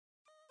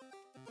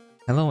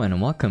Hello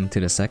and welcome to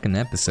the second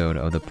episode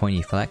of the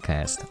Pointy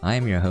Flatcast. I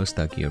am your host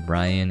Ducky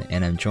O'Brien,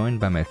 and I'm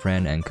joined by my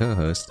friend and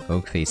co-host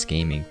Oakface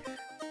Gaming.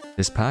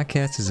 This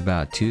podcast is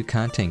about two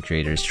content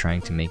creators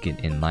trying to make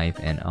it in life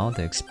and all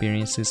the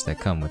experiences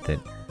that come with it.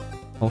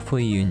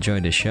 Hopefully you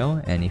enjoyed the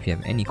show, and if you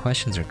have any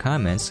questions or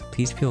comments,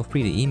 please feel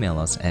free to email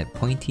us at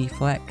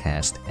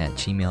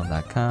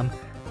pointyflatcast@gmail.com.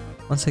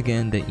 Once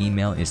again, the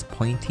email is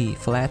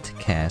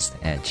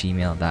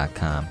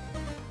pointyflatcast@gmail.com.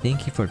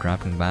 Thank you for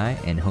dropping by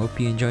and hope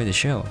you enjoy the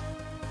show.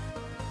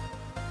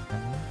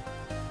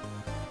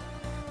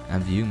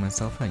 I'm viewing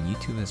myself on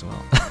YouTube as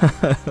well.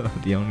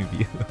 The only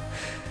view.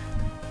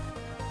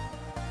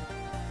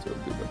 So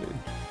good, buddy.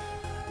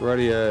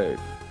 Radio.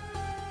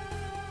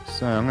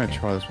 So I'm going to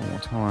try this one more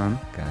time.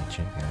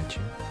 Gotcha.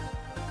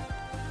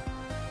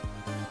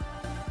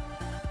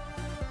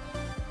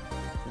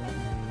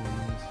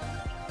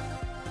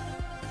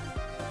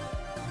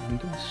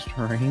 Into a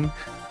stream.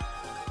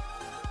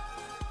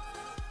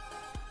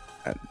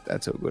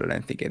 That's all good. I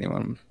don't think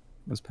anyone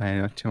was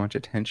paying too much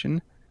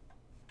attention.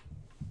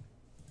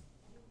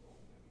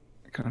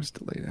 I can't just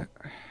delete it.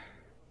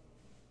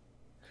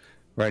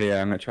 Radio,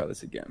 I'm going to try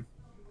this again.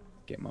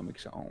 Get my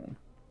mixer on.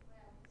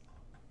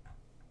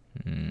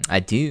 I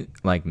do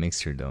like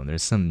Mixer though.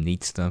 There's some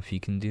neat stuff you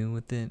can do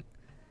with it.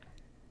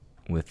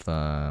 With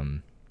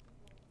you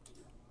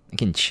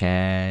can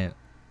chat,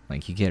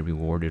 like you get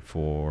rewarded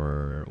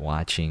for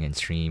watching and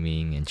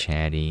streaming and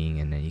chatting,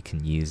 and then you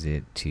can use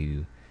it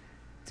to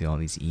do all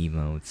these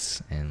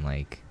emotes and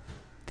like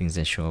things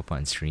that show up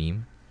on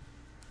stream.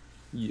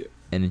 Yeah.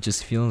 And it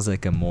just feels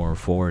like a more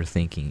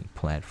forward-thinking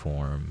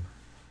platform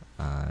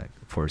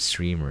for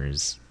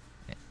streamers,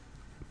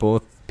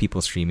 both people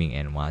streaming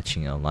and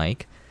watching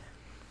alike.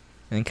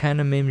 And it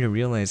kind of made me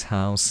realize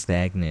how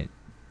stagnant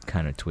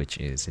kind of Twitch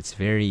is. It's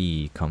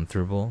very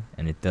comfortable,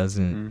 and it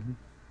doesn't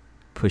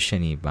push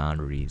any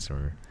boundaries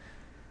or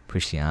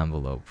push the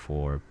envelope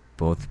for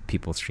both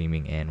people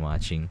streaming and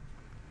watching.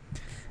 I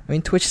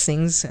mean, Twitch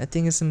things, I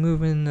think it's a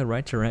move in the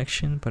right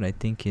direction, but I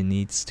think it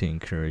needs to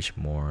encourage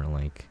more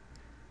like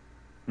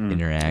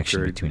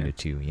interaction between the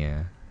two.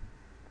 Yeah.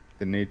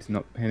 They need to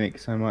not panic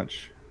so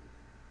much.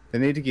 They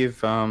need to give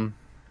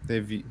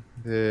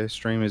their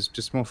streamers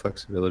just more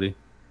flexibility.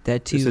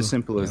 That too. It's as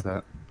simple as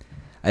that.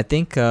 I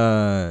think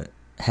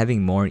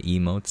having more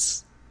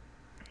emotes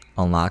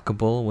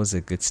unlockable was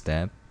a good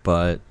step,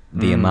 but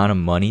the amount of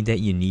money that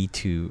you need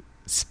to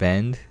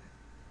spend,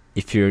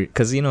 if you're,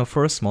 because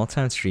for a small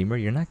time streamer,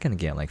 you're not gonna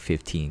get like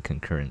 15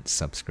 concurrent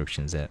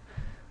subscriptions at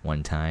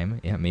one time.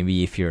 Yeah,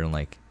 maybe if you're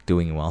like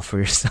doing well for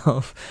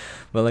yourself,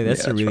 but like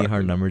that's a really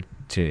hard number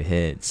to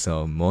hit.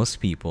 So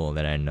most people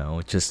that I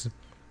know just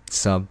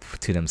sub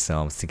to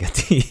themselves to get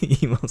the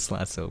emote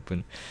slots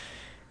open.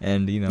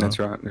 And that's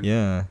right.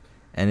 Yeah,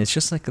 and it's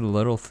just like a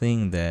little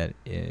thing that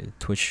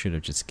Twitch should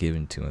have just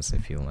given to us. I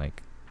feel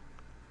like,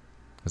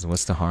 because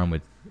what's the harm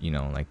with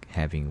like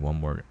having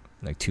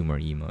two more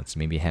emotes?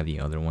 Maybe have the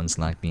other ones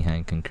locked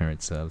behind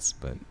concurrent subs.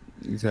 But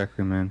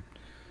exactly, man.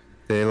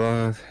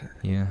 They're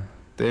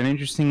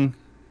interesting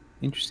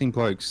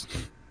blokes.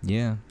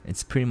 Yeah,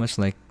 it's pretty much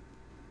like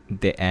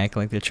they act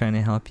like they're trying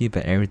to help you,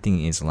 but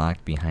everything is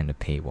locked behind a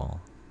paywall.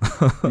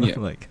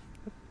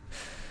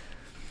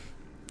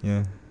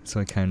 Yeah. So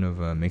it kind of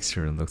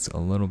Mixer looks a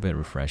little bit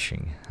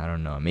refreshing. I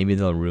don't know. Maybe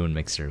they'll ruin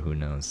Mixer. Who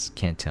knows?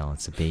 Can't tell.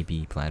 It's a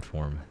baby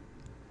platform.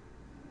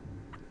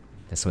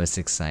 That's what's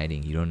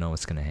exciting. You don't know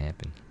what's gonna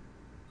happen.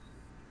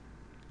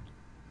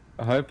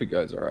 I hope it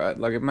goes alright.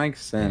 Like, it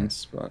makes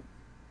sense, but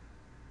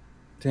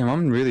damn,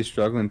 I'm really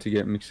struggling to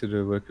get Mixer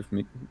to work with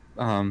me.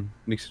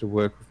 Mixer to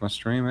work with my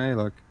stream, eh?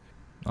 Like.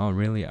 Oh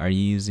really? Are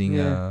you using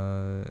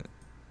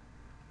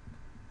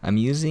I'm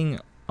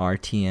using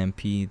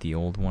RTMP, the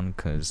old one,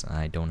 because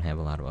I don't have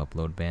a lot of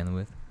upload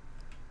bandwidth.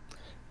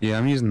 Yeah,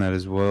 I'm using that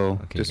as well.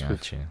 Okay, just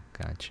gotcha.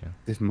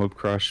 With Mob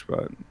Crush,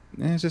 but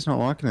it's just not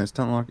liking it. It's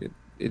not like it.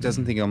 It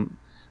doesn't think I'm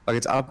like,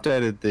 it's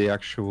updated the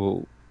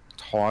actual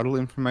title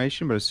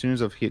information, but as soon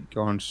as I've hit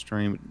go on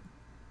stream,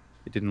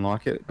 it didn't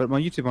like it. But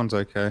my YouTube one's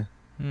okay.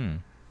 I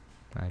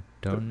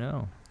don't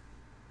know.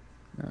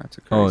 No, it's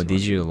a crazy one.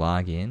 Did you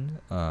log in,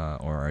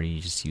 or are you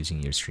just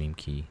using your stream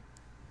key?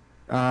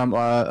 I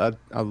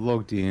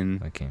logged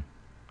in. Okay.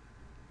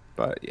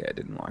 But yeah, I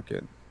didn't like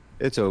it.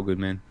 It's all good,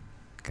 man.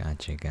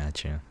 Gotcha.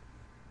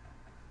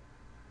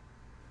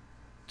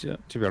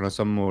 To be honest,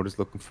 I'm more just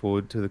looking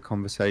forward to the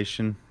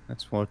conversation.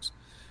 That's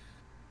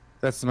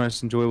the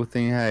most enjoyable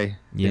thing, hey?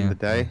 At the end of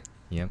the day.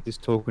 Yep.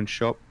 Just talking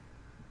shop.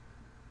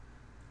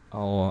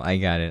 Oh, I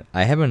got it.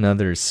 I have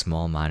another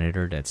small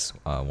monitor that's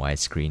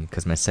widescreen,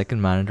 because my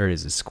second monitor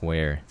is a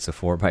square. It's a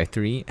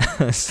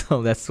 4x3.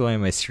 So that's why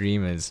my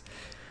stream is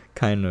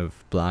kind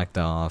of blocked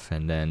off,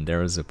 and then there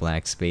was a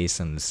black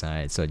space on the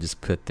side, so I just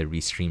put the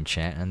restream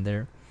chat on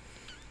there.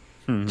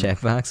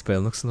 Chat box, but it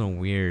looks a little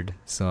weird,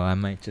 so I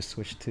might just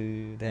switch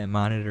to that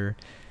monitor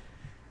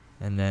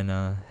and then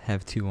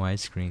have two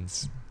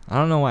widescreens. I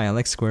don't know why I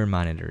like square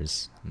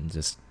monitors. I'm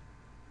just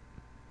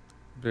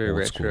very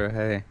retro, school.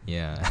 hey.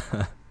 Yeah.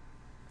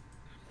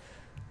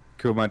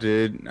 Cool, my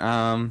dude.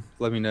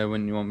 Let me know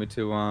when you want me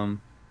to.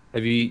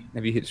 Have you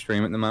hit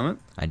stream at the moment?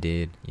 I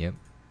did. Yep.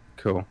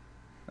 Cool.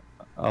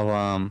 I'll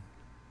um,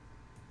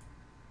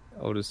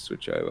 I'll just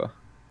switch over.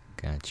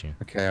 Gotcha.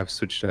 Okay, I've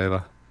switched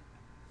over.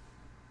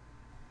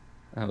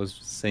 That was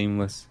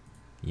seamless.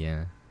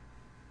 Yeah.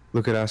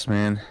 Look at us,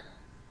 man.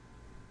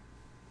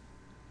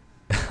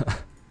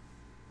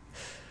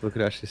 Look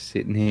at us just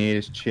sitting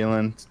here, just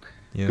chilling.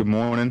 Yep. Good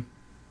morning.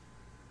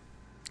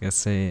 I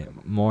say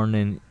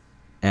morning,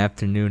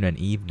 afternoon, and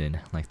evening,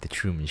 like the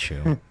Truman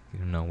Show. You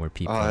don't know where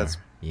people are.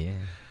 Yeah.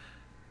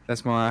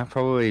 That's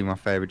probably my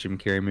favorite Jim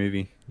Carrey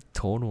movie.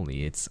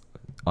 Totally. It's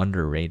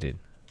underrated.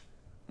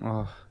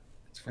 Oh,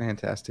 it's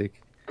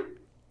fantastic.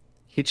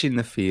 Hits you in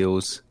the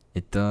feels.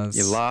 It does.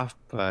 You laugh,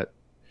 but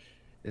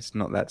it's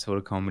not that sort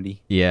of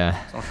comedy.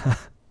 Yeah.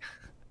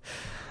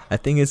 I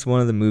think it's one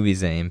of the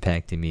movies that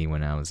impacted me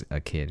when I was a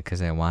kid,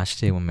 because I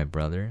watched it with my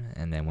brother,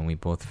 and then when we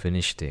both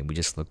finished it, we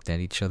just looked at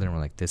each other and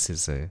we're like, this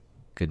is a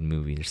good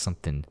movie. There's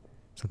something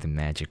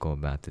magical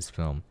about this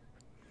film.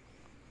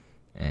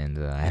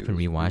 And I haven't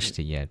rewatched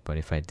it yet, but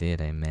if I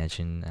did, I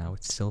imagine I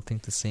would still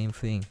think the same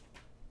thing.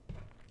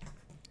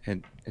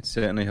 It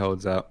certainly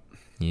holds up.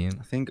 Yeah.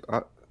 I think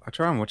I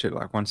try and watch it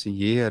like once a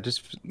year.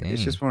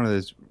 It's just one of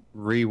those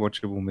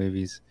rewatchable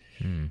movies.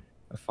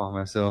 I find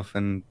myself,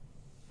 and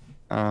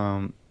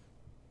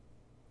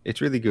it's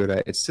really good.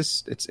 It's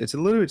just it's a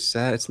little bit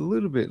sad. It's a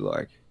little bit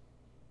like,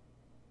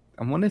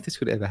 I wonder if this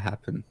could ever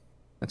happen.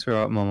 That's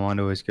where my mind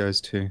always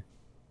goes to.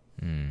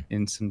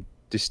 In some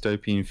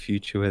dystopian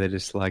future where they're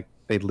just like,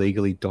 they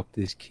legally adopt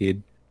this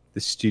kid.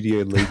 The studio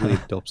legally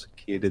adopts a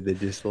kid, and they're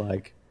just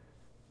like,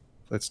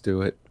 let's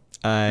do it.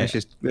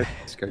 Let's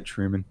go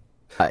Truman.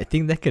 I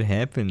think that could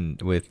happen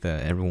with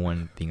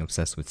everyone being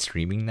obsessed with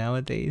streaming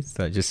nowadays.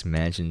 So just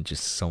imagine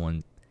just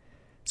someone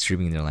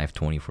streaming their life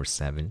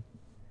 24/7.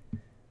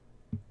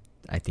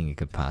 I think it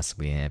could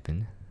possibly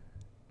happen.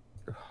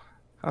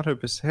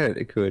 100%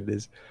 it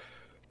could.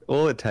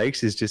 All it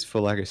takes is just for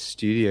like a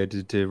studio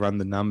to run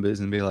the numbers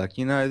and be like,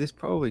 this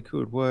probably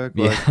could work.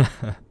 Like,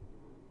 Yeah.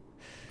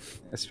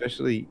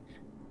 especially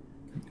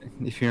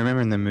if you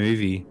remember in the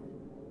movie,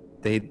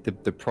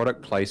 the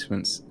product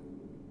placements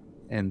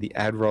and the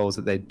ad rolls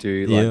that they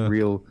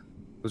do,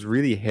 was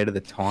really ahead of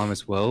the time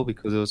as well,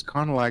 because it was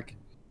kind of like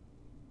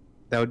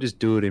they would just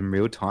do it in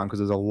real time because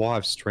it was a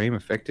live stream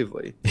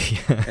effectively.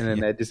 And then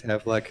they'd just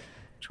have like,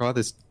 try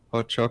this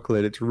hot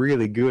chocolate, it's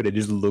really good, and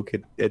just look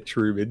at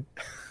Truman.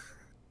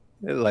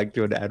 They'd like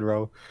do an ad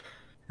roll,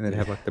 and they'd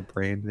have like the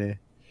brand there.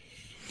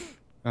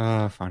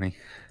 Funny.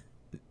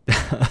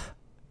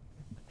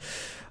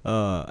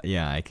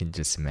 Yeah, I can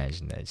just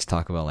imagine that. Just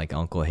talk about like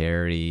Uncle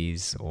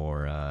Harry's,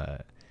 or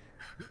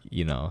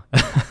you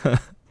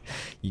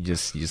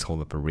just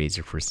hold up a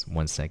razor for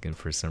 1 second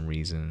for some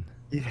reason.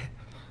 Yeah.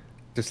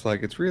 Just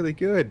like, it's really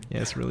good.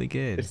 Yeah, it's really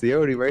good. It's the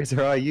only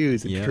razor I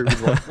use. And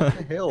Truman's like, what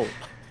the hell?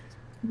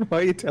 Why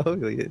are you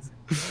telling me this?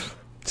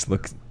 Just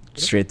look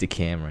straight at the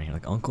camera. You're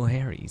like, Uncle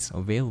Harry's,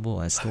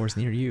 available at stores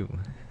near you.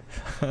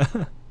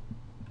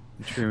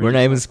 We're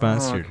not even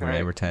sponsored. We're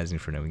advertising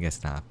for them. We gotta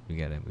stop. We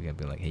gotta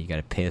be like, hey, you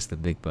gotta pay us the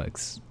big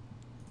bucks.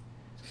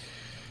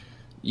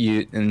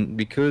 And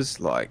because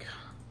like,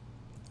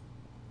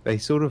 they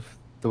sort of,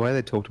 the way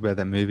they talked about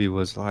that movie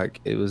was like,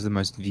 it was the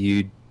most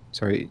viewed.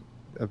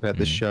 About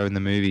the show in the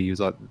movie, it was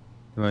like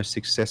the most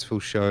successful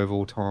show of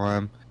all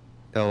time.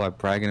 They were like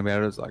bragging about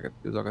it. It was like a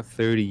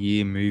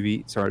 30-year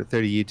movie. A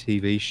 30-year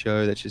TV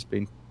show that's just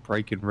been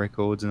breaking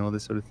records and all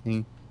this sort of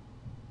thing.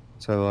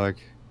 So like,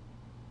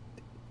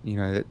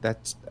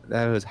 that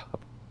was,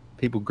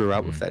 people grew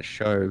up with that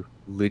show,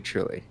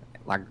 literally.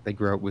 Like, they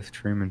grew up with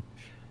Truman.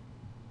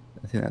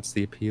 I think that's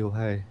the appeal.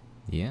 Hey.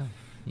 Yeah.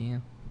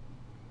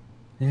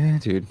 Yeah,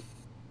 dude.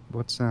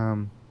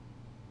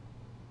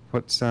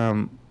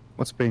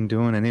 What's been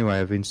doing anyway?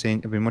 I've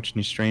been watching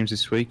your streams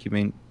this week. You've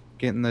been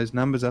getting those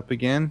numbers up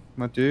again,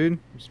 my dude,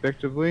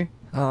 respectively.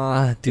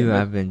 Dude,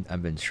 I've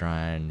been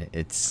trying.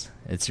 It's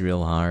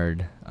real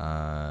hard.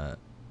 Like,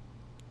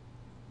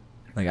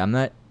 I'm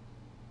not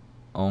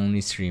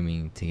only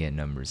streaming to get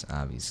numbers,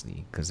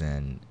 obviously, because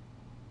then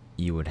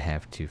you would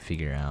have to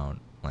figure out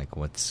like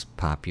what's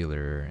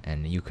popular,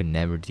 and you can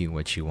never do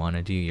what you want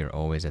to do. You're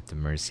always at the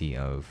mercy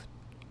of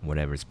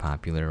whatever's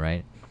popular,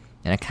 right?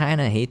 And I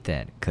kind of hate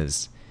that,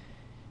 because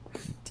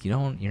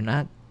you're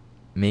not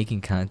making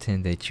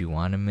content that you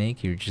want to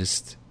make. You're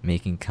just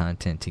making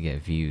content to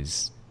get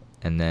views.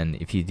 And then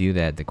if you do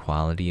that, the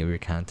quality of your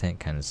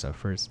content kind of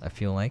suffers, I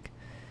feel like.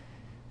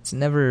 It's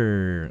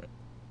never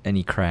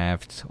any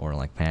craft or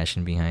like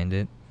passion behind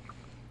it.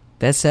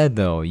 That said,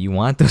 though, you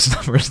want those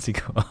numbers to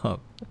go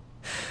up.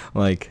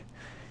 Like,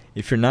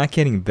 if you're not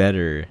getting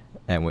better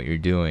at what you're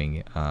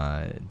doing,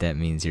 that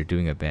means you're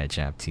doing a bad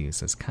job too.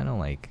 So it's kind of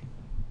like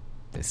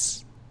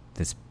this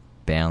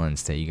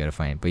balance that you gotta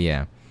find. But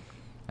yeah,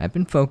 I've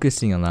been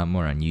focusing a lot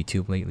more on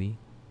YouTube lately.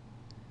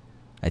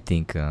 I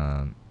think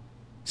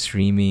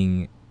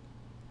streaming,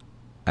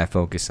 I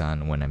focus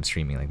on when I'm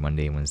streaming, like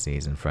Monday,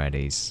 Wednesdays, and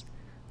Fridays.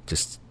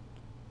 Just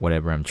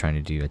whatever I'm trying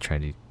to do, I try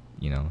to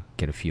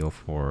get a feel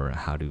for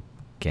how to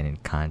get in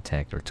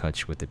contact or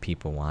touch with the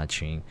people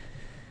watching,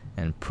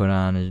 and put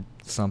on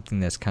something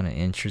that's kind of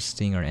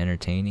interesting or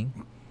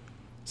entertaining.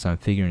 So I'm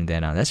figuring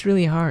that out. That's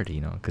really hard,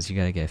 because you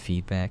got to get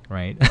feedback,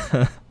 right?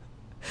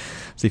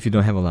 So if you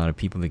don't have a lot of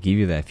people to give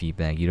you that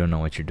feedback, you don't know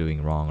what you're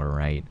doing wrong or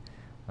right.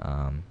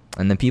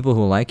 And the people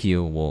who like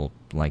you will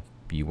like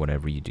you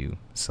whatever you do.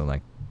 So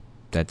like,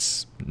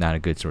 that's not a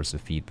good source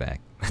of feedback.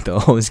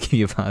 They'll always give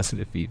you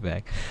positive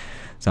feedback.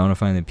 So I want to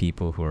find the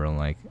people who are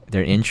like,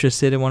 they're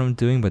interested in what I'm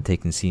doing, but they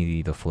can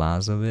see the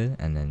flaws of it,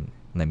 and then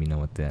let me know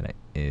what that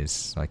is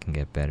so I can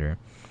get better.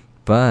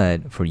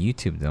 But for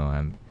YouTube though,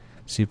 I'm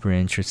super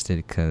interested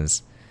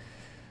because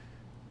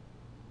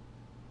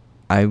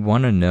I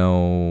want to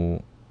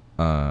know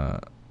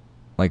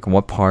like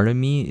what part of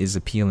me is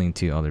appealing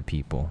to other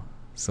people.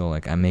 So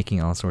like, I'm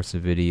making all sorts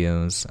of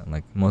videos,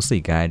 like mostly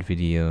guide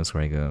videos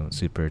where I go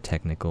super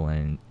technical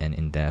and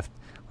in-depth.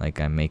 Like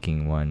I'm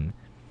making one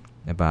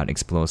about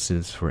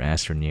explosives for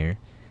Astroneer,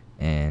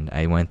 and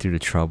I went through the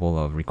trouble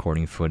of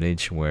recording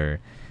footage where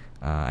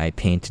I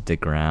painted the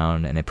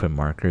ground and I put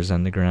markers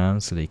on the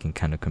ground so that you can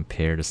kind of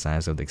compare the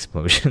size of the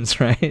explosions,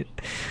 right?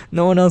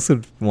 No one else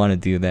would want to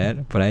do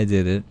that, but I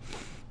did it.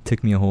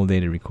 Took me a whole day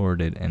to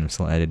record it, and I'm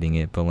still editing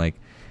it, but like,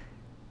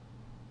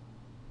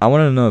 I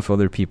want to know if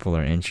other people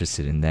are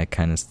interested in that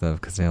kind of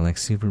stuff, because they're like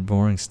super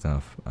boring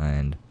stuff,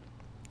 and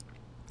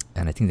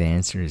I think the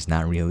answer is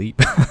not really.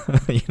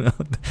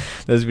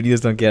 Those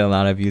videos don't get a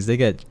lot of views. They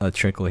get a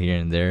trickle here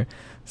and there.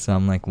 So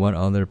I'm like, what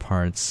other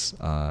parts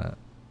of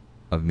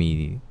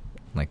me,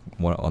 like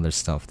what other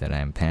stuff that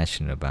I'm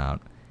passionate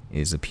about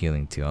is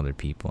appealing to other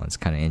people? And it's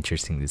kind of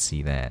interesting to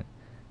see that,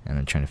 and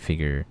I'm trying to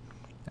figure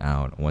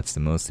out what's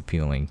the most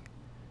appealing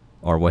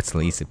or what's the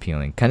least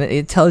appealing. Kind of,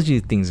 it tells you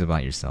things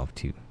about yourself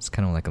too. It's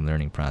kind of like a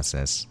learning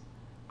process.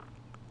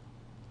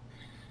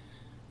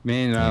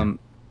 Man,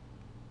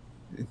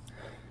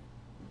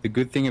 the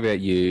good thing about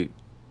you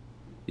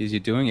is you're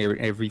doing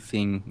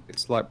everything.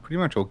 It's like pretty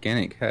much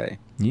organic, hey?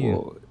 Yeah.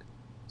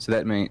 So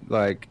that means,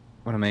 like,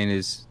 what I mean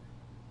is,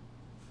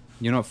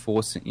 you're not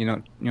forcing.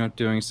 You're not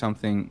doing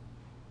something.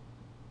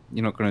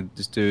 You're not going to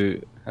just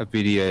do a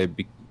video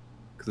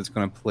because it's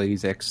going to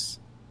please X.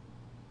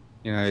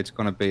 It's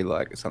going to be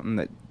like something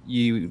that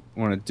you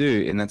want to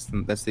do, and that's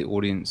the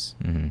audience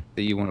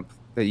that you want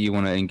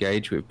to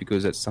engage with,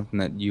 because that's something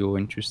that you're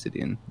interested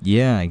in.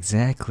 Yeah,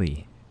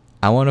 exactly.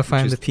 I want to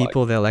find the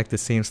people that like the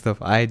same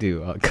stuff I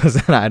do,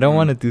 because I don't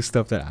want to do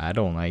stuff that I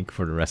don't like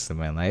for the rest of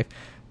my life.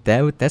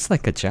 That's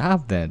like a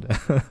job then.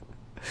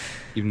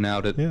 You've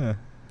nailed it. Yeah.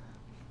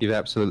 You've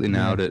absolutely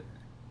nailed it.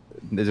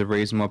 There's a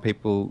reason why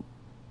people,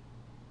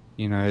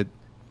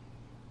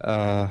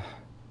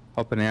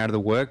 hopping out of the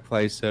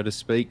workplace, so to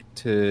speak,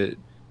 to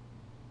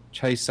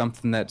chase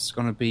something that's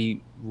going to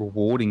be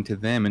rewarding to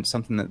them, and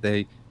something that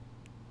they're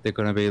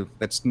going to be,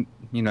 that's,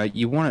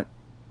 you want it.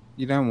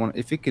 You don't want,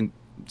 if it can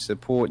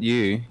support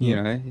you,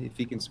 if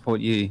you can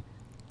support you,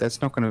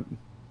 that's not going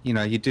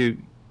to,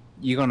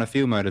 you're going to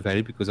feel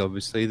motivated, because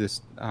obviously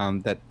this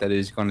that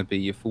is going to be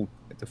your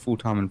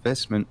full-time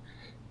investment.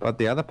 But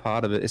the other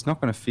part of it, it's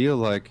not going to feel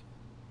like,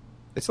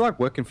 it's like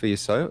working for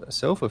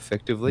yourself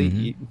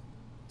effectively.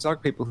 It's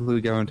like people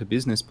who go into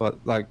business but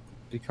like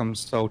become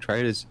sole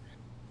traders,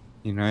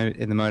 and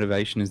the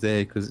motivation is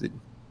there because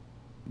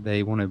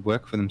they want to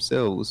work for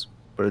themselves,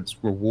 but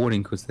it's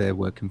rewarding because they're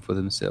working for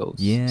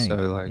themselves. Yeah. So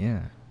like,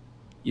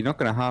 you're not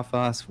going to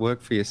half-ass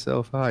work for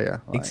yourself, are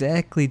you? Like,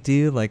 exactly,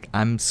 dude. Like,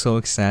 I'm so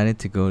excited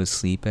to go to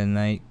sleep at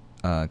night,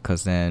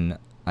 because then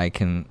I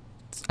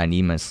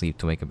need my sleep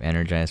to wake up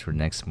energized for the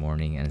next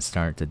morning and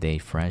start the day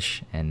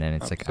fresh. And then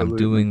it's like, I'm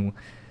doing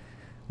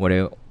what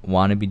I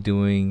want to be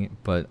doing,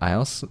 but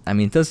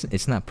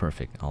it's not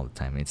perfect all the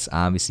time. It's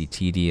obviously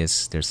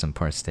tedious. There's some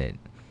parts that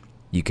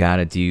you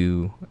gotta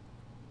do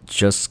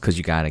just because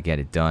you gotta get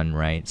it done,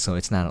 right? So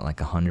it's not like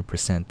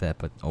 100% that,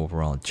 but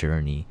overall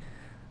journey,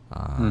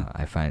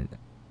 I find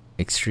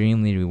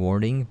extremely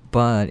rewarding,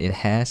 but it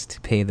has to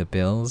pay the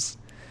bills.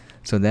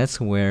 So that's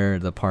where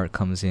the part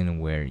comes in,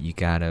 where you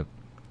gotta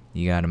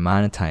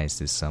monetize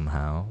this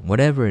somehow.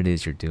 Whatever it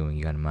is you're doing,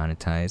 you gotta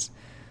monetize,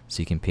 so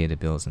you can pay the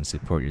bills and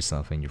support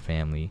yourself and your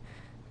family.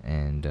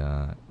 And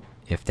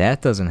if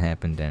that doesn't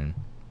happen, then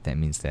that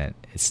means that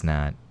it's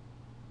not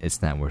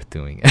worth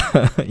doing.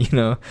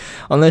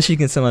 Unless you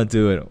can somehow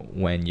do it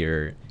when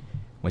you're,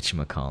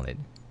 whatchamacallit,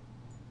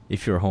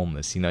 if you're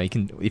homeless.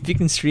 If you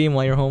can stream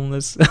while you're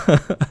homeless.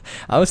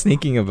 I was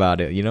thinking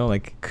about it,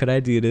 like, could I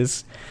do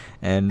this?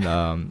 And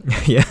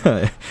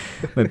my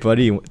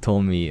buddy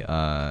told me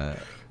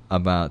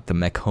about the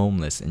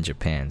McHomeless in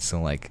Japan.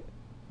 So like,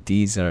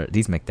 these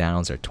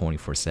McDonald's are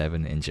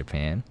 24/7 in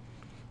Japan.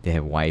 They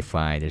have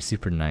Wi-Fi. They're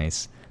super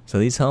nice. So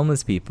these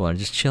homeless people are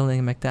just chilling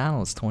at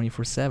McDonald's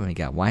 24/7. You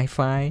got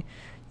Wi-Fi.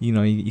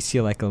 You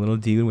see like a little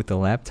dude with a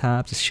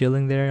laptop just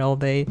chilling there all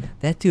day.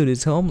 That dude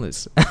is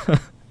homeless.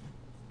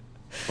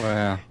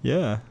 Wow.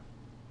 Yeah.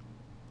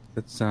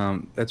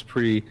 That's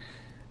pretty,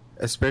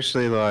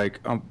 especially like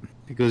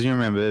because you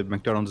remember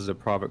McDonald's is a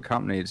private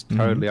company. It's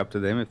totally up to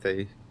them if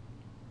they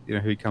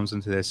who comes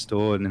into their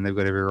store, and then they've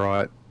got every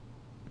right,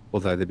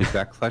 although there'd be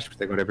backlash, but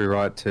they've got every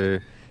right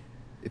to,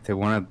 if they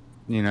want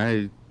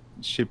to,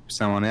 ship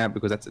someone out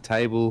because that's a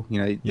table.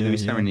 There'd be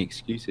so many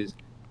excuses.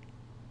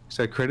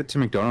 So credit to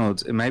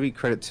McDonald's, and maybe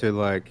credit to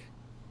like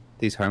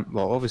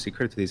obviously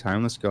credit to these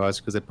homeless guys,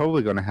 because they're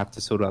probably going to have to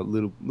sort of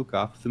look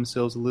after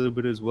themselves a little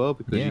bit as well,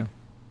 because they're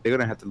going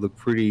to have to look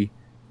pretty,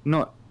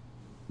 not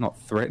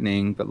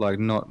threatening, but like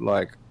not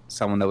like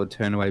someone that would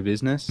turn away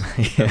business.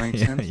 If that makes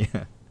sense.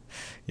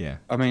 Yeah.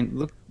 I mean,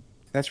 look,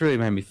 that's really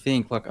made me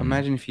think. Like,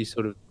 imagine if you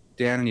sort of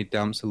down in your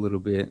dumps a little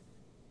bit,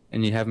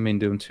 and you haven't been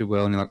doing too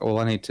well, and you're like, oh,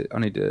 I need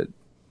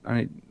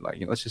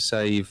like, let's just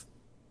say you've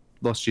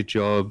lost your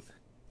job,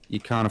 you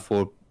can't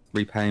afford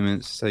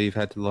repayments, so you've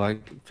had to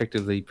like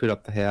effectively put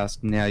up the house.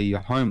 Now you're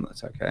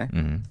homeless, okay?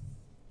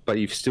 But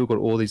you've still got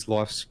all these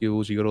life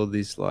skills. You got all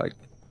these like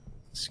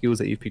skills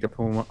that you've picked up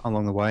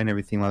along the way and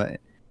everything like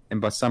that.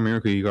 And by some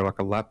miracle, you got like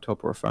a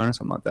laptop or a phone or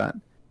something like that.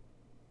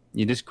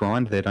 You just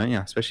grind there, don't you?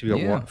 Especially if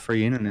you got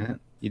free internet.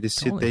 You just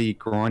sit there, you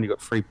grind. You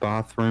got free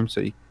bathroom,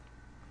 so you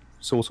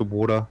source of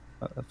water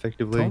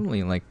effectively.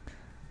 Totally, like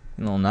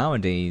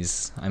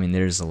nowadays. I mean,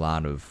 there's a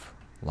lot of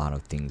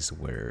things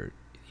where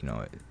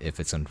if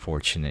it's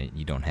unfortunate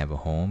you don't have a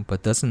home,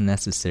 but doesn't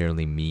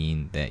necessarily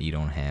mean that you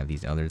don't have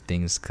these other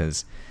things.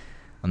 Because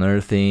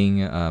another thing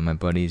my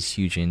buddy's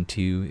huge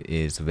into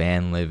is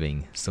van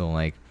living. So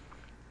like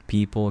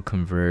people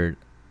convert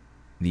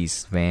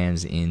these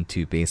vans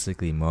into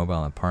basically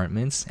mobile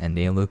apartments, and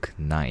they look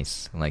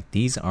nice. Like,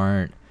 these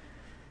aren't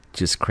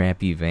just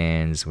crappy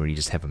vans where you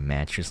just have a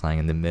mattress lying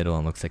in the middle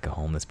and looks like a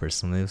homeless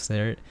person lives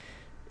there.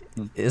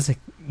 It's like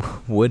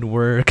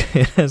woodwork.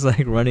 It has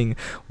like running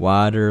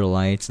water,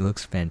 lights. It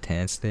looks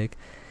fantastic.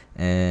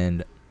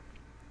 And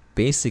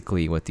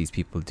basically what these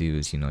people do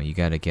is, you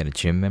got to get a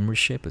gym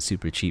membership, a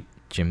super cheap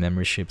gym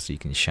membership, so you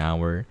can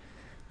shower.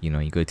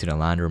 You go to the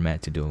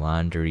laundromat to do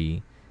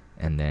laundry,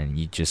 and then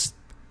you just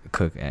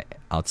cook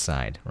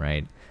outside,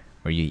 right?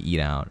 Or you eat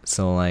out.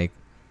 So like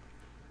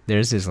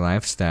there's this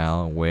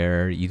lifestyle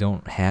where you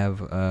don't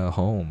have a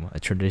home, a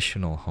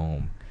traditional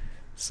home.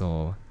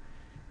 So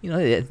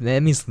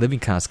that means living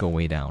costs go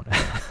way down.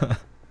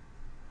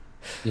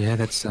 Yeah,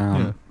 that's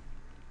oh,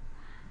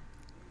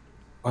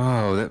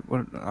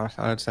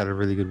 I just had a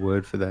really good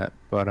word for that.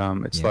 But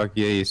it's like,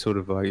 you sort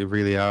of like, you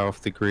really are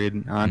off the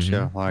grid, aren't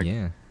you? Like,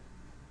 you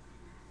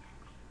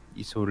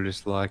sort of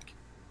just like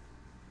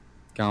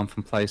going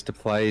from place to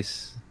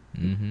place,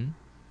 and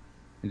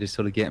just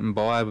sort of getting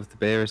by with the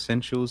bare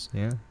essentials.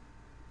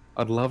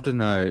 I'd love to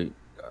know.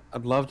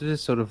 I'd love to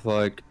just sort of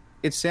like.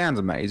 It sounds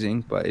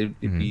amazing, but it'd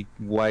be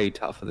way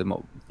tougher than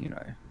what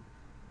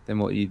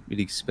you'd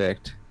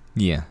expect.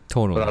 Yeah,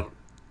 totally. But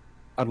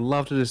I'd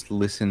love to just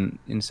listen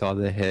inside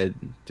their head,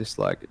 just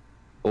like,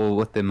 or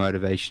what their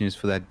motivation is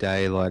for that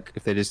day. Like,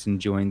 if they're just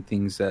enjoying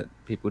things that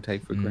people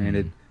take for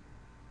granted.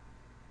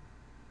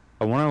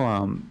 I want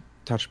to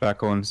touch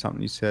back on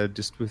something you said,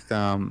 just with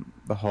the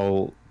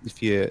whole,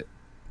 if you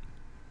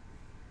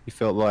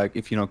felt like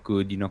if you're not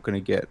good, you're not going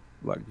to get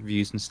like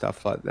views and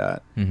stuff like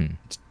that.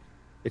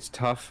 It's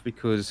tough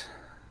because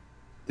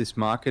this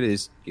market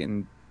is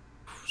getting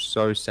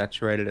so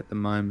saturated at the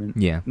moment.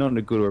 Not in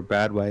a good or a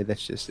bad way.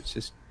 It's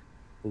just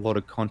a lot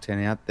of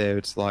content out there.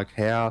 It's like,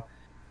 how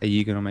are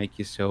you going to make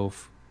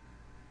yourself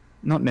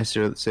not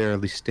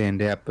necessarily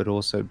stand out, but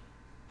also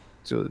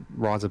to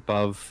rise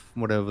above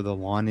whatever the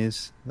line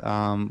is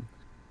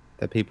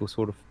that people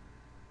sort of,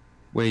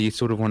 where you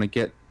sort of want to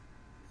get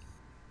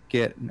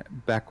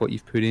back what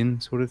you've put in,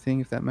 sort of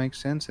thing, if that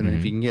makes sense. And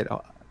if you can get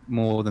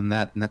more than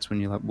that, and that's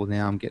when you're like, well,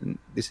 now I'm getting,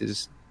 this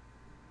is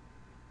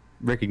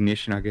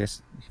recognition, I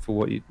guess, for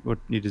what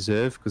you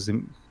deserve. Because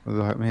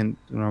like, man,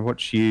 when I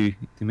watch you,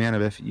 the amount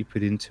of effort you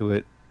put into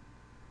it,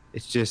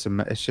 it's just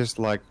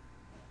like,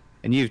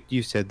 and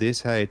you've said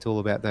this, hey, it's all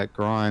about that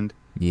grind.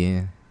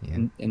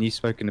 And you've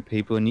spoken to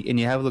people, and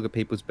you have a look at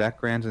people's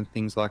backgrounds and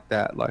things like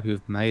that, like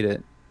who've made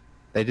it.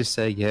 They just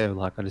say,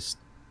 like, I just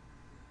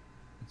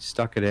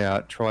stuck it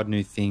out, tried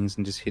new things,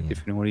 and just hit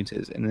different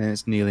audiences, and then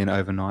it's nearly an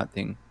overnight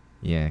thing.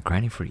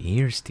 Grinding for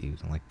years,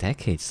 dude, like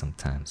decades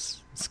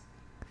sometimes. It's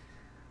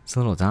a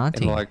little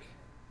daunting. And like,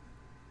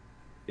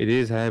 it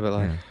is, hey, but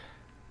like,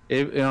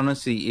 it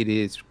honestly, it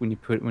is when you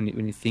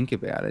think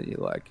about it, you're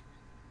like,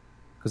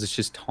 because it's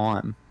just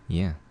time.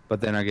 But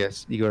then I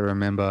guess you got to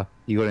remember,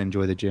 you got to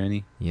enjoy the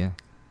journey.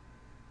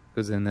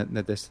 Because then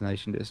that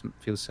destination just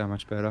feels so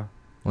much better.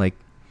 Like,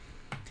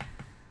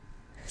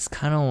 it's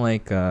kind of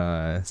like,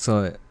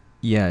 so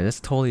yeah, that's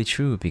totally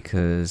true,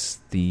 because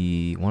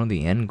one of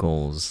the end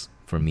goals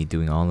for me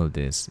doing all of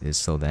this is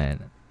so that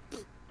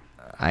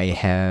I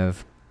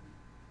have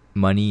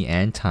money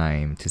and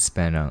time to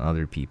spend on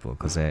other people,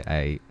 because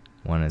I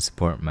want to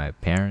support my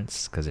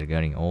parents, because they're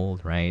getting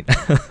old, right?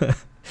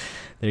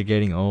 They're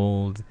getting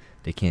old.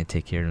 They can't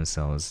take care of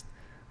themselves.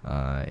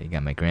 You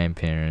got my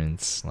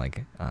grandparents.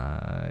 Like,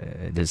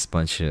 there's a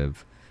bunch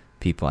of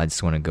people. I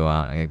just want to go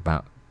out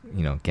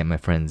and get my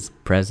friends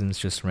presents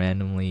just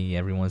randomly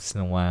every once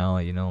in a while.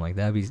 Like,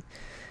 that'd be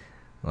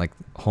like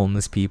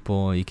homeless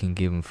people. You can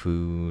give them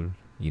food.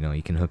 You know,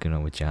 you can hook it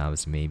up with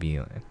jobs, maybe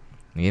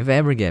if I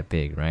ever get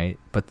big, right?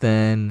 But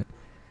then,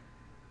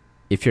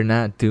 if you're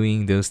not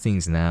doing those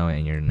things now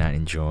and you're not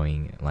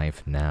enjoying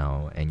life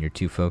now and you're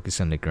too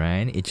focused on the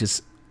grind, it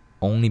just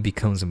only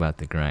becomes about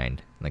the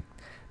grind. Like,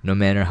 no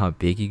matter how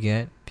big you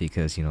get,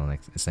 because, you know,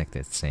 like it's like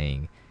that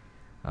saying,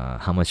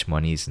 how much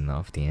money is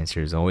enough? The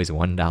answer is always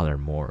 $1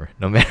 more,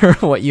 no matter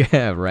what you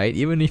have, right?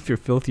 Even if you're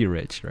filthy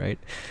rich, right?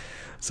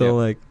 So,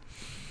 like,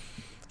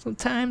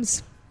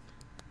 sometimes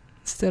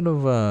instead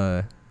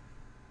of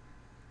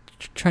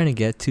trying to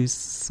get to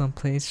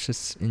someplace,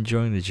 just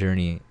enjoying the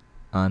journey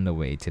on the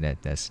way to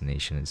that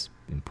destination is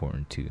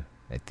important too,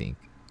 I think.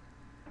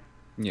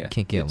 Yeah. You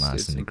can't get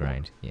lost in the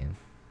grind. Yeah.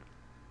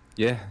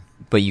 Yeah.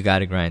 But you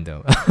gotta grind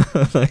though.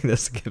 Like,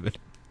 that's a given.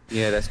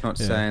 Yeah, that's not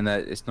saying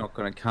that it's not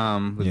going to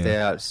come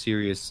without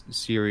serious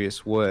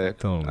work.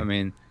 Totally. I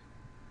mean,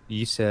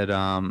 you said,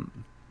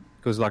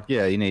 because like,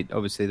 yeah, you need,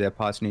 obviously there are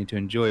parts you need to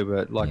enjoy,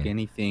 but like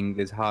anything,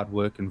 there's hard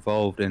work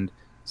involved, and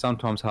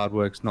sometimes hard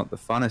work's not the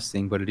funnest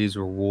thing, but it is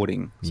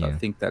rewarding. So I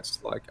think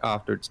that's like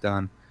after it's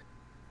done.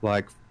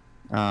 Like,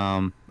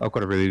 I've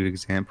got a really good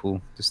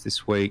example just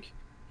this week.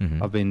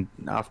 I've been,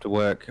 after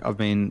work,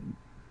 I'm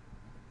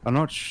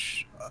not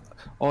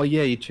oh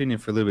yeah, you tuned in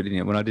for a little bit, didn't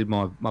you? When I did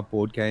my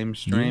board game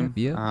stream.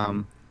 Yeah.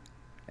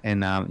 You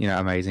know,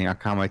 amazing. I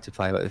can't wait to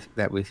play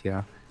that with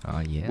you. Oh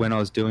yeah. When I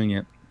was doing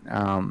it,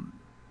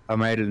 I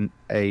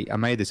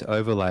made this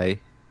overlay,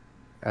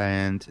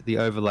 and the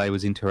overlay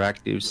was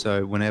interactive.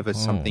 So whenever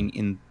something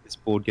in this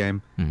board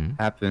game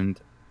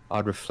happened,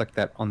 I'd reflect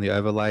that on the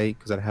overlay,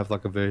 because I'd have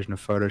like a version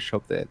of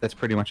Photoshop there. That's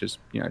pretty much just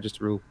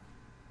a real,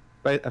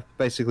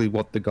 basically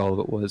what the goal of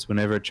it was.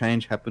 Whenever a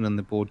change happened in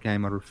the board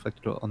game, I'd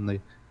reflect it on the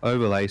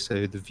overlay,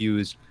 so the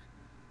viewers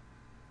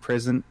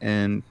present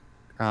and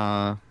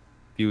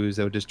viewers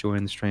that were just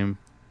joining the stream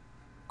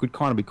could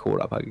kind of be caught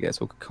up, I guess,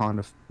 or could kind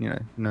of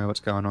know what's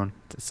going on.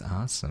 That's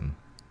awesome.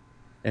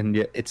 And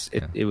yeah,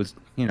 it was,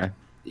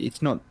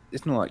 it's not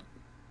like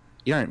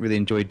you don't really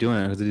enjoy doing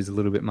it because it is a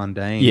little bit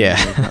mundane. Yeah,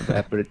 like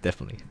that, but it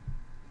definitely,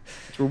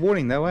 it's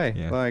rewarding that way.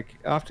 Yeah. Like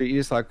after you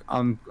just like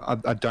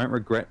I don't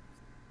regret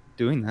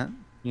doing that.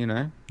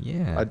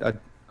 Yeah.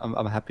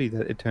 I'm happy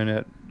that it turned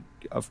out.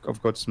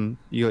 I've got you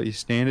got your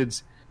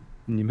standards,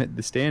 and you met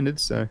the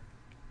standards.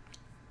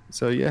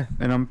 So yeah,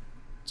 and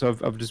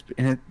I've just,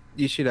 and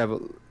you should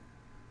have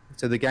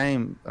so the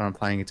game that I'm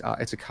playing, it's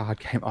a card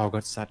game. Oh, I've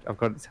got to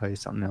tell you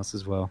something else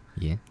as well.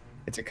 Yeah.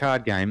 It's a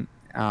card game,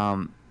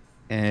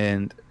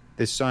 and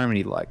there's so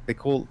many, like,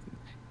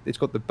 it's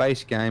got the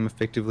base game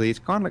effectively. It's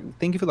kind of like,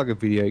 think of it like a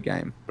video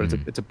game, but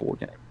it's a board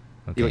game.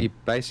 Okay. You got your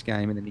base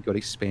game, and then you got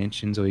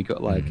expansions, or you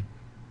got like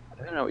I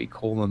don't know what you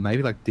call them,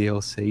 maybe like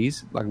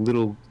DLCs, like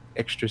little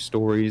extra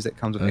stories that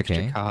comes with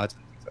extra cards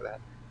and things like that.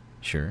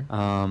 Sure.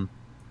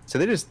 So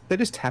they're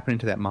just tapping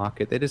into that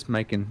market. They're just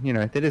making,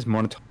 they're just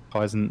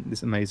monetizing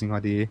this amazing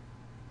idea,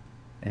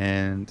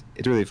 and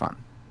it's really fun.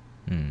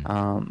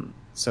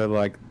 So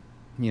like,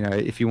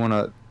 if you want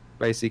to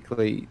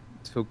basically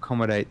to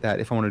accommodate that,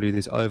 if I want to do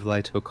this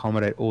overlay to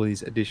accommodate all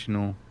these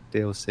additional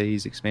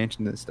DLCs,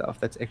 expansions and stuff,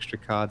 that's extra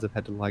cards I've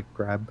had to like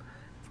grab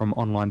from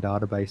online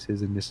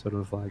databases and just sort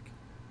of like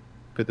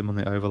put them on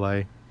the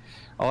overlay.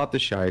 I'll have to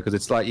show you, because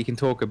it's like you can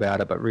talk about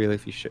it, but really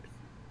if you should,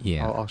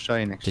 I'll show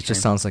you next. It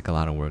just sounds like a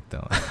lot of work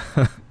though.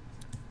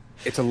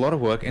 It's a lot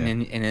of work, and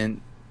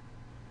then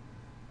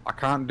I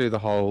can't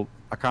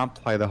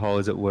play the whole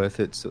is it worth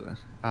it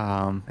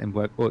and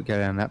go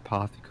down that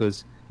path,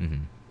 because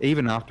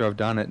even after I've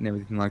done it and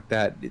everything like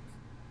that,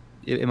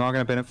 am I going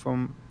to benefit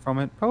from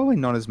it? Probably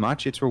not as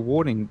much. It's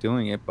rewarding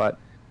doing it, but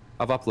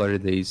I've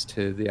uploaded these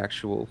to the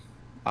actual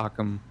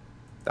Arkham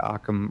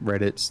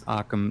Reddits,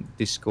 Arkham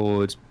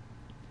Discords,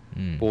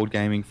 board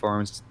gaming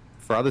forums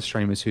for other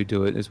streamers who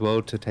do it as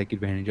well, to take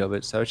advantage of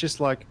it. So it's just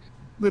like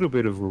a little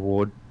bit of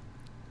reward,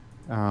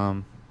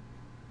 little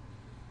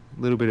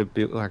bit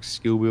of like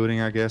skill building,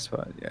 I guess.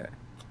 But yeah,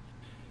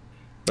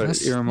 but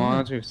it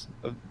reminds me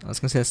of, I was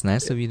gonna say, it's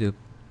nice of you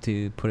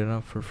to put it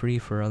up for free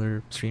for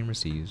other streamers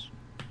to use.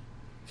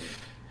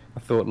 I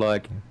thought,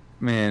 like,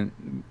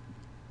 man,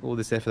 all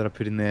this effort that I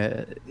put in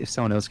there, if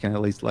someone else can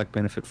at least like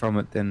benefit from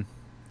it, then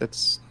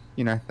that's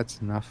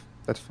that's enough.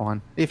 That's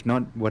fine. If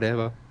not,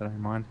 whatever. I don't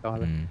mind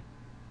either. I'm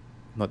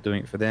not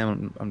doing it for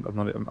them.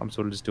 I'm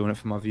sort of just doing it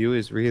for my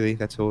viewers. Really,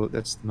 that's all.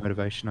 That's the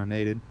motivation I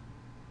needed.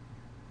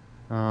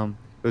 It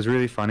was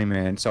really funny,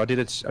 man. So I did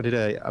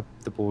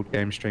the board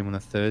game stream on a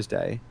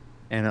Thursday,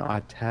 and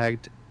I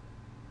tagged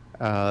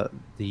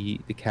the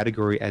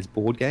category as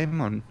board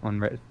game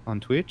on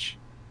Twitch.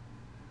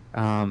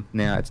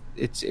 Now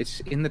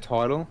it's in the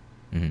title.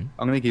 I'm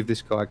going to give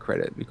this guy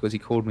credit because he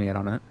called me out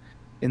on it.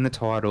 In the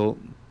title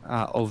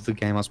of the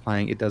game I was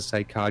playing, it does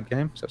say card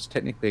game, so it's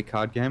technically a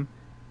card game.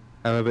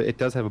 However, it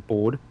does have a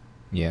board.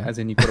 Yeah. As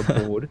in, you've got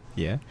a board.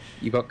 Yeah.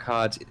 You got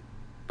cards,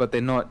 but they're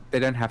not. They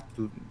don't have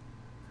to.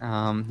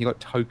 You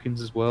got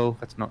tokens as well.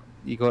 That's not.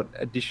 You got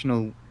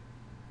additional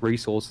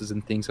resources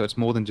and things. So it's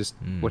more than just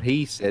what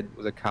he said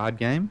was a card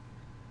game.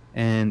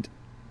 And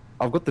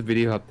I've got the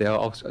video up there.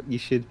 You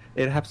should.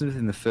 It happens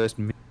within the first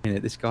minute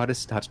minute, this guy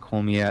just starts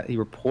calling me out. He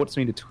reports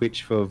me to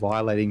Twitch for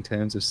violating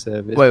terms of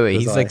service. Wait,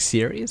 he's like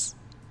serious?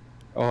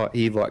 Oh,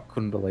 he like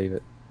couldn't believe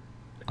it.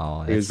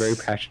 Oh, he was very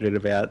passionate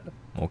about the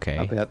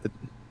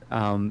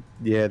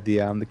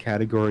the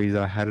categories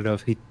I had it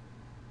of.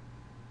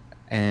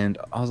 And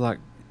I was like,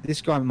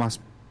 this guy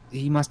must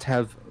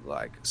have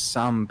like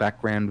some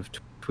background with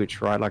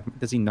Twitch, right? Like,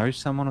 does he know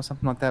someone or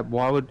something like that?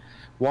 Why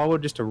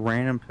would just a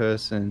random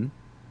person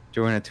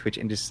join a Twitch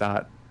and just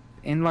start?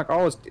 And like,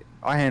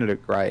 I handled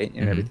it great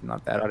and everything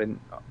like that.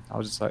 I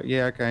was just like,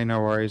 yeah, okay, no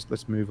worries,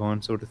 let's move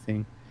on, sort of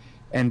thing.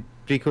 And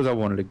because I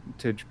wanted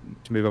to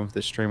move on with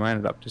the stream, I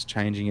ended up just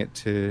changing it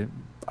to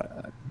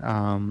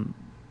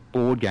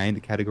board game,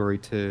 the category,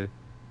 to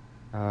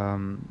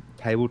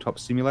tabletop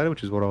simulator,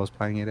 which is what I was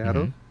playing it out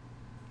of.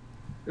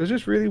 It was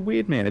just really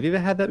weird, man. Have you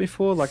ever had that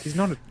before? Like, he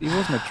wasn't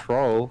a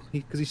troll,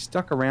 because he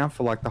stuck around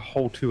for like the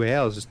whole 2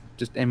 hours,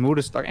 and we'll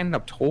just like ended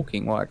up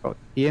talking. Like,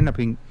 he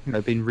ended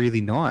up being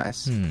really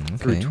nice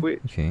through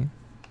Twitch. Okay.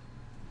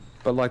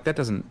 But like, that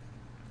doesn't.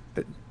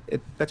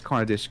 That's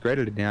kind of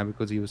discredited now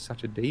because he was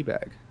such a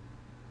d-bag.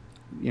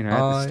 At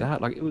the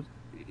start, like it was.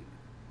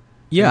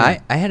 Yeah,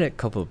 I had a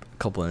couple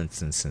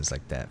instances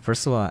like that.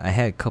 First of all, I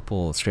had a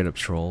couple straight up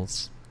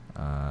trolls.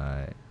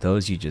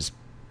 Those you just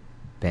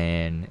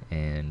ban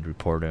and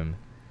report them,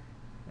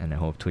 and I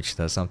hope Twitch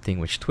does something,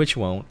 which Twitch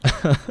won't.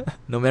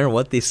 No matter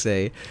what they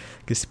say,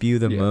 can spew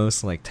the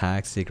most like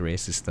toxic,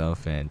 racist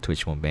stuff, and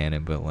Twitch won't ban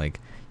it. But like,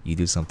 you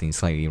do something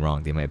slightly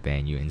wrong, they might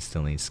ban you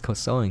instantly. It's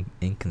so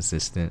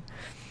inconsistent.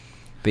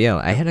 But yeah,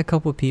 I had a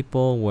couple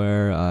people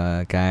where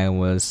a guy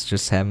was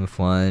just having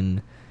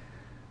fun.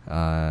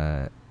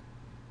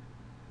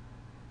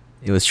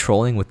 It was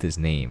trolling with his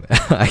name.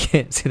 I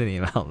can't say the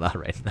name out loud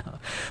right now.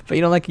 But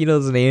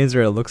those names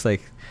where it looks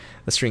like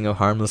a string of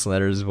harmless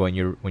letters when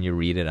you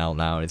read it out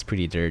loud. It's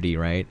pretty dirty,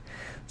 right?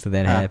 So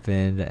that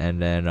happened,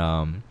 and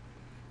then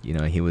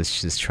he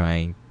was just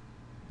trying.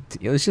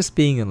 It was just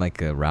being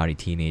like a rowdy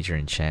teenager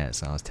in chat.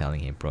 So I was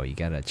telling him, bro, you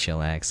gotta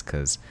chillax,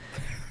 because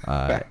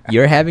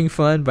you're having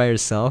fun by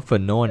yourself, but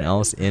no one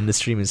else in the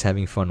stream is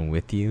having fun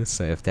with you.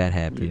 So if that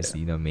happens,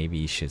 maybe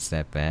you should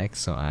step back.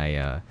 So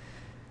I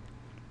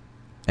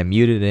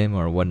muted him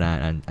or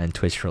whatnot on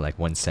Twitch for like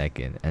 1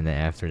 second, and then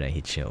after that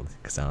he chilled,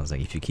 because I was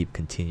like, if you keep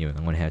continuing,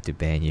 I'm gonna have to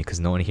ban you, because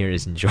no one here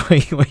is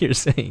enjoying what you're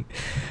saying,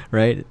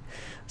 right?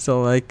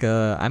 So like,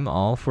 I'm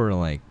all for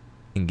like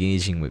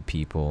engaging with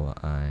people,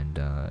 and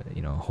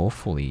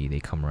hopefully they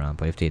come around.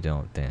 But if they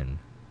don't, then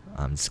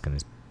I'm just gonna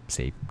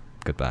say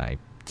goodbye,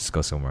 just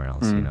go somewhere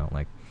else.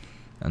 Like,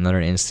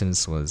 another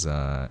instance was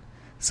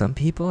some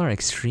people are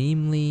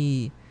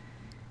extremely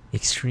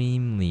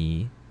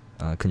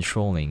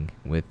controlling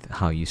with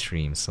how you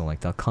stream. So like,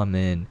 they'll come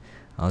in,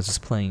 I was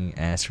just playing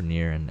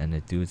Astroneer, and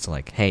the dude's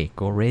like, hey,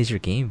 go raise your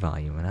game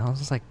volume. And I was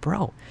just like,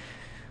 bro,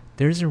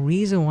 there's a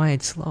reason why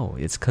it's slow.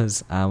 It's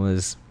because I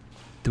was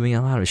doing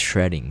a lot of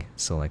shredding.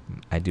 So like,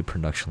 I do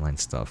production line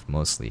stuff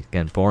mostly,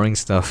 again, boring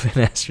stuff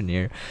in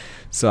Astroneer.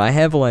 So I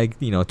have like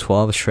 12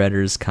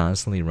 shredders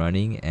constantly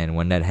running, and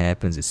when that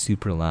happens, it's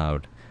super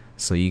loud.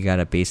 So you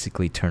gotta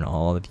basically turn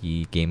all of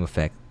the game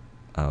effect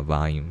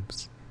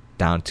volumes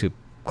down to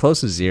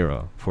close to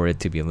 0 for it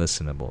to be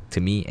listenable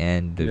to me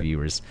and the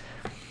viewers.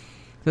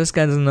 This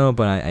guy doesn't know,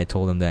 but I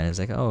told him that, and it's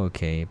like, oh,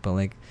 okay. But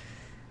like,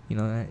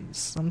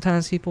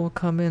 sometimes people will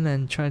come in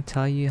and try to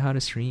tell you how to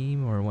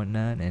stream or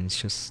whatnot, and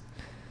it's just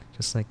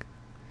like,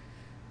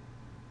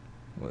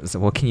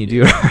 what can you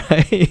do,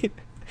 right?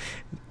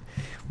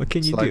 What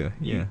can you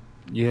do?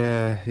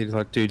 Yeah, he's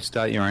like, dude,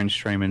 start your own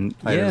stream and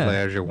play it as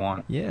loud as you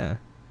want. Yeah.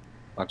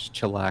 Like, just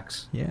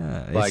chillax.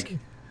 Yeah. Like,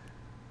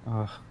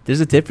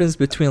 there's a difference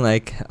between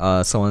like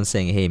someone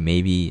saying, hey,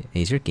 maybe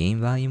is your game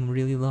volume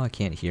really low, I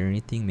can't hear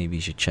anything, maybe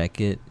you should check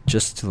it,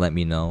 just to let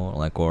me know.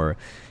 Like, or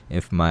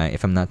if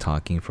I'm not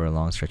talking for a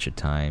long stretch of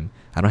time,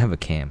 I don't have a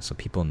cam, so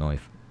people know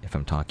if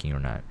I'm talking or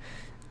not.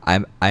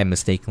 I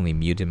mistakenly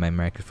muted my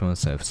microphone,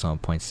 so if someone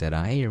points out,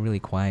 hey, you're really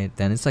quiet,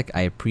 then it's like,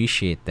 I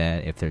appreciate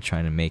that if they're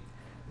trying to make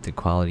the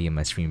quality of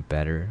my stream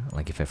better.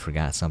 Like, if I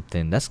forgot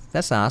something,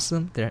 that's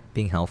awesome, they're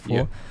being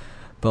helpful.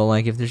 But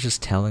like, if they're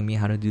just telling me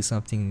how to do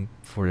something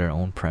for their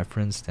own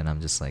preference, then I'm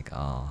just like,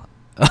 oh,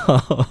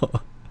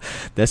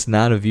 that's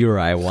not a viewer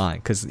I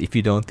want. Because if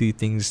you don't do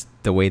things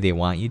the way they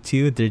want you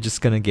to, they're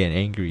just gonna get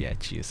angry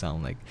at you. So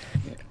I'm like,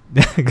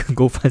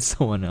 go find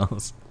someone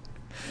else.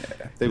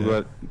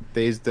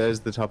 There's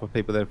the type of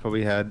people that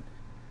probably had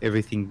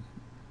everything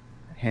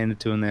handed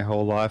to them their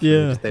whole life.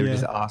 Yeah, they would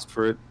just ask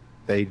for it.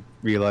 They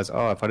realize,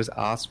 oh, if I just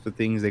ask for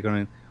things, they're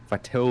gonna. If I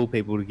tell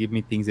people to give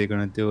me things, they're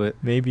going to do it.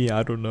 Maybe,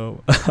 I don't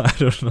know. I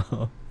don't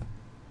know.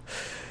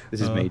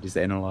 This is me just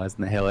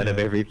analysing the hell out of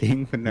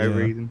everything for no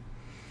reason.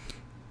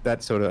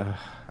 That sort of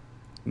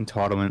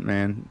entitlement,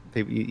 man.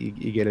 People,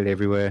 you get it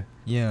everywhere.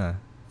 Yeah.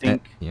 I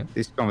think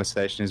this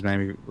conversation has made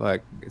me,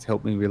 like, it's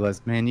helped me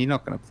realise, man, you're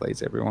not going to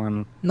please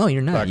everyone. No,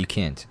 you're not. Like, you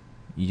can't.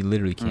 You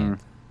literally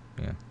can't.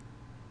 Yeah.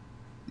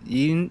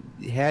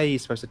 How are you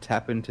supposed to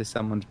tap into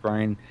someone's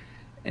brain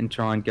and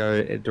try and go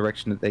a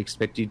direction that they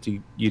expect you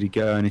to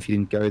go, and if you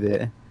didn't go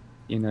there,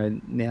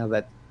 now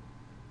that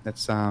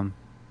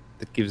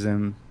that gives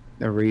them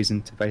a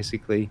reason to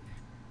basically,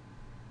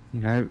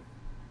 to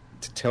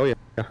tell you.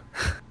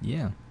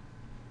 Yeah.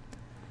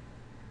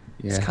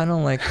 It's Yeah. kind of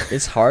like,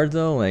 it's hard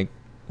though. Like,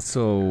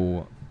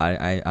 so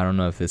I don't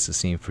know if it's the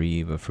same for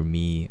you, but for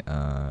me,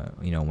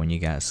 when you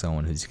got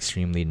someone who's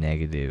extremely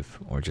negative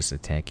or just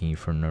attacking you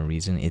for no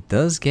reason, it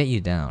does get you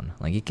down.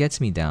 Like, it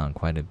gets me down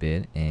quite a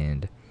bit.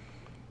 And,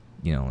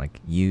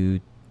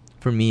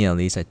 for me at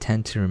least, I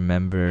tend to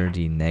remember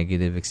the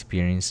negative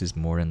experiences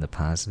more than the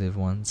positive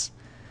ones.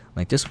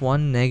 Like, just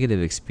one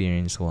negative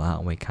experience will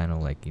outweigh kind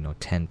of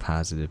 10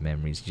 positive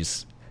memories. You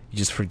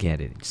just forget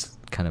it. Just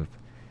kind of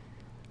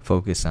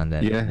focus on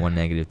that one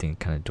negative thing,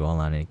 kind of dwell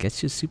on it. It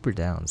gets you super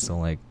down. So,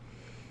 like,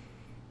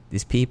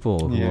 these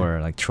people who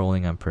are, like,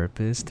 trolling on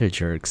purpose, they're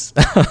jerks.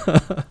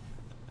 Oh,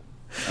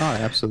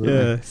 absolutely.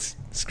 Yeah,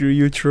 screw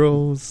you,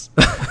 trolls.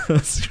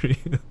 Screw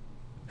you.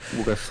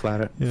 We'll go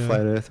flat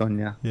earth on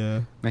you.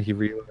 Yeah. Make you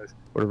realize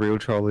what a real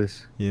troll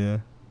is. Yeah.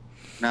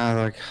 No,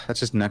 like, that's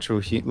just natural,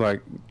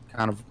 it's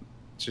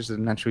just a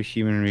natural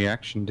human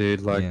reaction,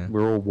 dude. Like,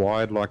 we're all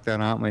wired like that,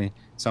 aren't we?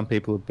 Some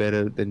people are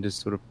better than just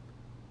sort of,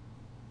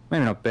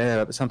 maybe not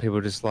better, but some people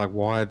are just, like,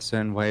 wired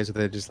certain ways that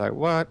they're just like,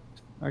 what?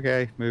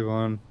 Okay, move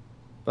on.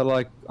 But,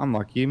 like, I'm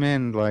like you,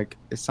 man. Like,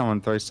 if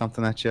someone throws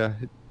something at you,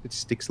 it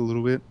sticks a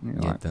little bit. And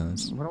you're like, it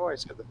does. What do I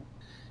say that?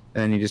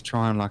 And then you just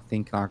try and, like,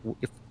 think, like,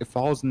 if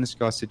I was in this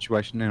guy's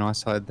situation and I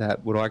said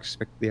that, would I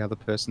expect the other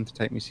person to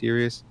take me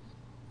serious?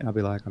 And I'll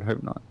be like, I'd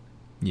hope not.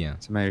 Yeah.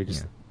 So maybe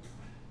just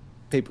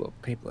people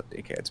are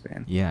dickheads,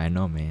 man. Yeah, I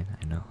know, man.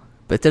 I know.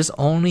 But there's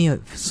only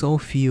so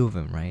few of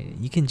them, right?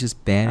 You can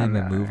just ban them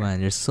and move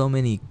on. There's so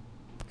many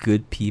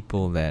good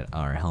people that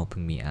are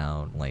helping me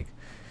out. Like,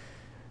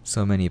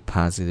 so many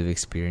positive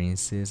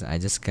experiences. You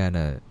just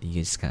gotta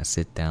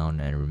sit down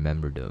and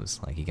remember those.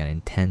 Like, you gotta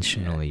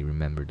intentionally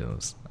remember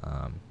those.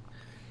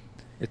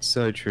 It's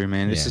so true,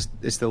 man.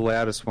 It's the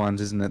loudest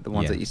ones, isn't it? The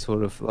ones that you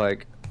sort of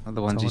like, are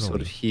the ones you sort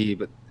of hear,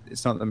 but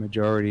it's not the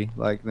majority.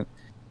 Like,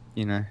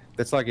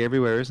 that's like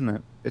everywhere, isn't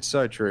it? It's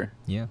so true.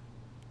 Yeah.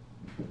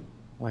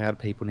 Loud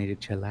people need to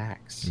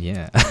chillax.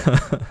 Yeah.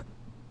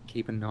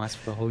 Keep a nice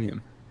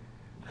volume.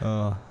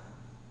 Oh,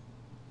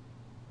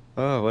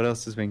 what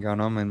else has been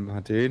going on, man, my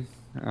dude?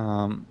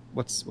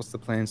 What's the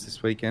plans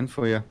this weekend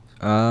for you?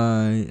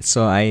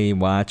 So I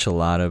watch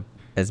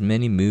as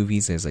many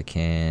movies as I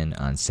can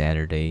on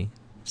Saturday.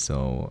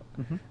 So,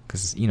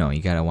 because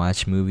you gotta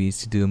watch movies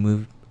to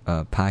do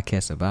a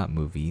podcast about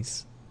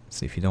movies.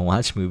 So if you don't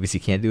watch movies,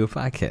 you can't do a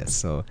podcast.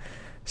 So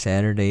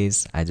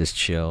Saturdays, I just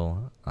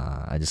chill.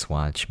 I just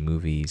watch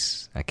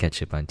movies. I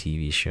catch up on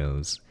TV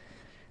shows.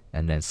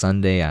 And then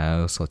Sunday, I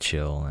also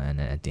chill.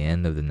 And at the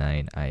end of the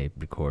night, I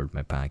record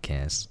my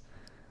podcast.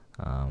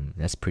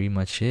 That's pretty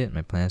much it.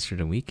 My plans for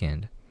the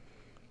weekend.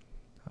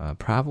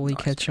 Probably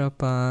catch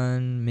up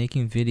on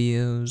making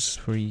videos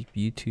for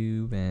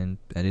YouTube and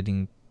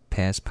editing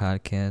past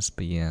podcasts.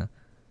 But yeah.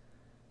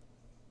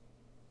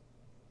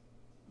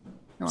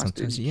 Nice,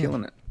 dude. You're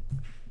killing it.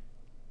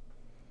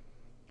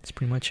 That's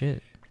pretty much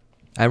it.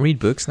 I read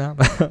books now.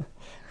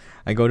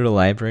 I go to the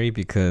library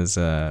because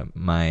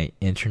my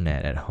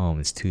internet at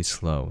home is too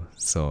slow.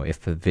 So if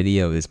the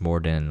video is more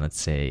than, let's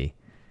say,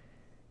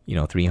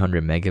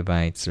 300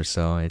 megabytes or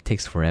so, it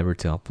takes forever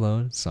to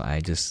upload. So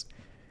I just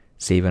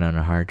save it on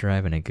a hard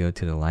drive and I go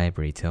to the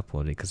library to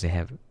upload it because they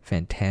have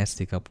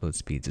fantastic upload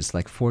speeds. It's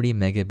like 40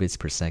 megabits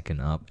per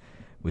second up,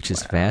 which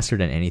is faster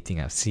than anything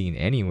I've seen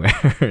anywhere.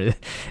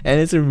 And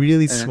it's a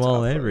really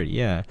small library.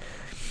 Yeah.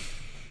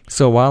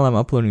 So while I'm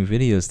uploading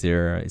videos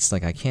there, it's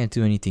like I can't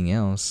do anything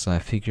else. So I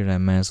figured I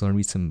might as well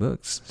read some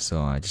books.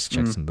 So I just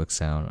checked some books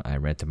out. I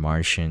read The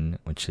Martian,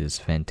 which is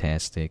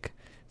fantastic.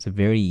 It's a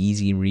very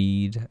easy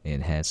read.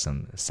 It has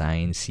some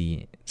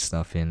science-y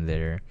stuff in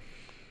there.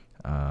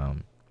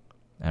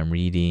 I'm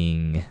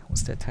reading,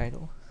 what's that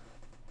title?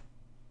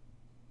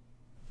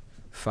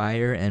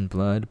 Fire and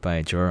Blood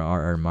by George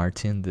R.R.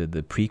 Martin, the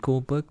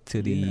prequel book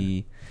to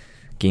the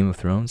Game of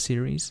Thrones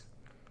series.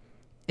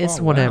 It's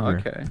whatever. Wow,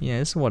 okay. Yeah,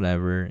 it's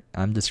whatever.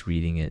 I'm just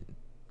reading it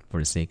for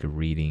the sake of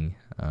reading.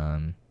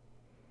 I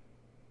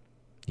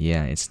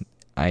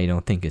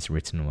don't think it's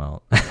written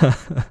well.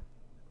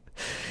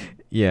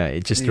 Yeah,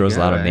 it just throws a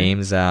lot of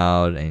names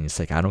out, and it's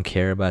like, I don't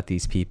care about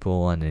these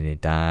people, and then they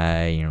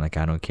die, and you're like,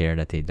 I don't care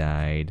that they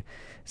died.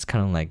 It's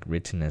kind of like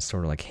written as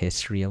sort of like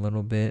history a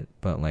little bit,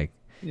 but like,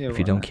 if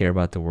you don't care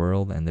about the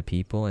world and the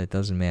people, it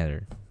doesn't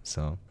matter.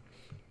 So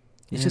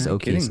it's just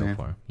okay so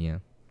far. Yeah.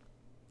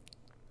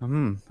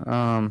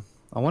 I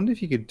wonder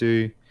if you could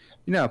do,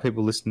 how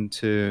people listen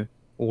to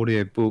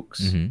audio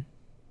books. Mm-hmm.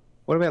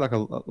 What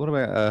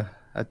about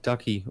a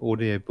Ducky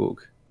audio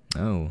book?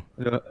 Oh,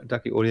 A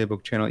Ducky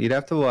audiobook channel. You'd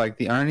have to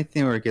the only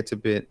thing where it gets a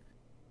bit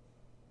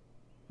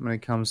when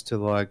it comes to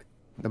the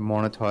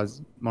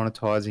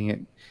monetizing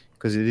it,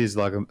 because it is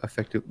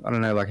effective. I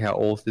don't know how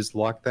authors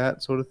like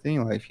that sort of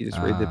thing. Like if you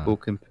just read their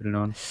book and put it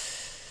on.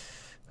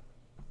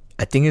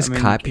 I think it's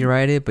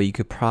copyrighted, but you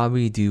could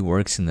probably do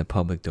works in the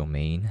public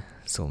domain.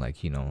 So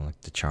like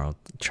the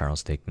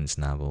Charles Dickens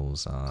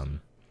novels.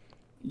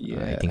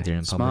 Yeah, I think they're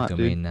in public smart,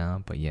 domain dude.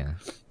 now, but yeah,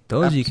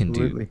 those you can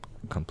do Absolutely.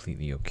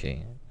 completely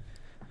okay.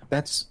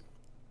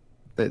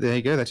 There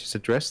you go. That's just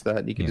address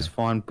that. You can Yeah. just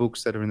find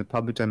books that are in the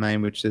public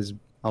domain, which is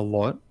a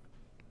lot.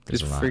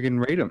 There's Just a lot.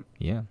 friggin' read them.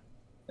 Yeah.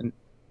 And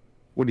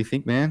what do you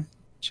think, man?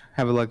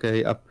 Have a like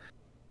an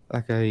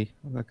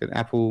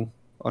Apple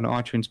on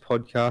iTunes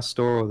podcast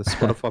store or the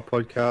Spotify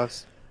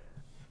podcast.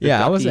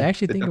 Yeah, I was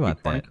actually The thinking Ducky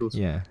about that. Chronicles.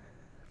 Yeah.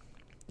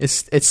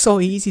 It's so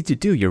easy to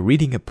do. You're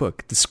reading a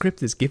book. The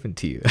script is given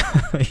to you.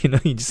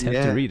 You just have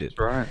to read it. That's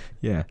right.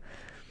 Yeah.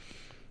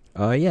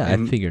 Yeah, I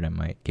And- figured I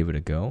might give it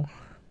a go.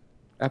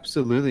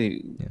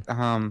 Absolutely.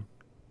 Yeah.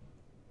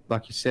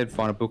 Like you said,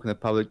 find a book in the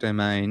public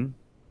domain.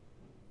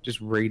 Just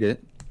read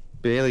it.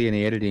 Barely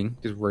any editing.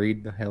 Just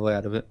read the hell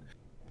out of it.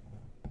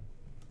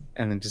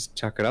 And then just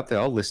chuck it up there.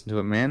 I'll listen to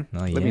it, man. Oh,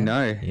 Let me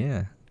know.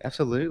 Yeah.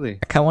 Absolutely.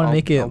 I kind of want to I'll-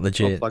 make it I'll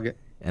legit plug it.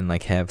 and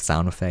like have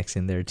sound effects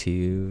in there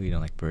too.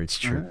 Like birds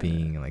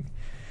chirping. Like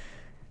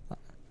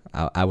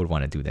I would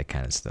want to do that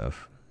kind of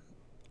stuff.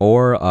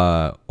 Or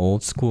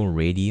old school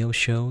radio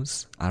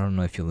shows. I don't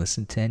know if you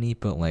listen to any,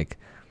 but like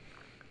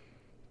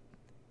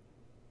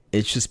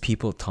it's just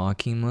people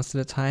talking most of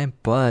the time,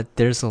 but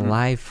there's a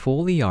live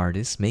Foley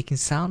artist making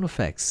sound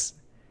effects.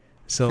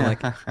 So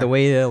like the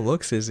way it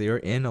looks is you're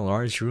in a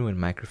large room and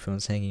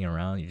microphones hanging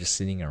around. You're just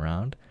sitting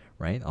around,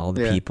 right? All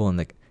the people in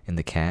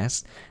the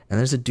cast, and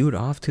there's a dude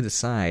off to the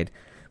side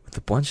with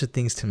a bunch of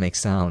things to make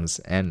sounds.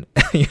 And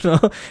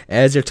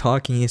as you're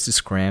talking, he has to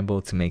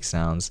scramble to make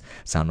sound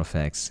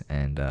effects.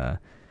 And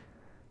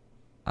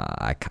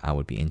I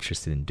would be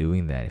interested in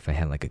doing that if I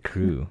had like a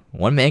crew,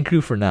 1-man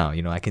crew for now.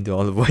 I can do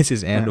all the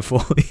voices and the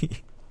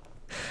Foley.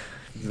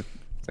 It's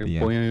like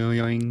Yeah.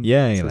 boing.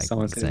 Yeah, So like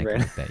someone's saying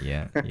exactly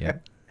red. like that. Yeah.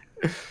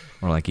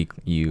 Or like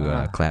you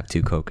clap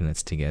 2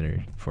 coconuts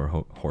together for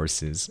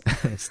horses.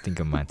 Just think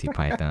of Monty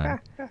Python.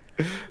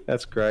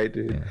 That's great,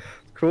 dude. Yeah.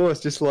 Of course,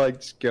 just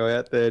go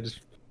out there,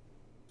 just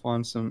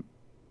find some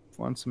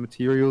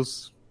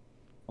materials,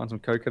 find some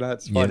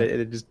coconuts, find Yeah. it,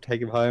 and just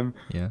take them home.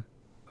 Yeah.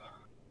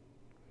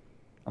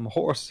 I'm a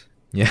horse.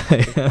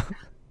 Yeah.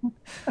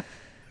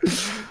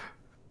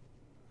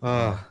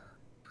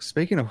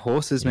 Speaking of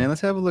horses, man,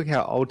 let's have a look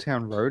how Old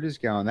Town Road is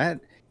going. That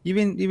you've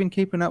been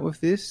keeping up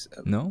with this?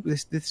 No?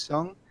 This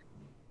song.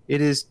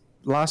 It is.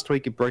 Last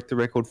week it broke the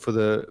record for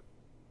the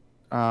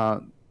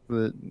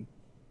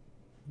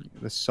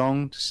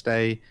song to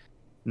stay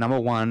number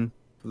 1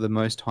 for the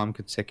most time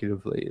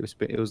consecutively.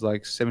 It was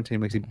like 17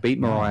 weeks. It beat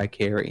Mariah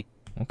Carey.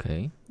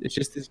 Okay. It's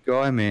just this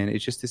guy, man.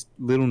 It's just this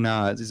little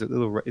Nas. He's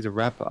a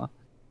rapper,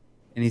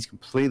 and he's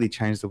completely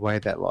changed the way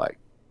that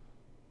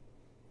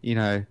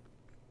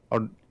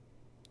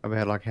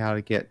about like how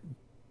to get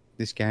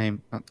this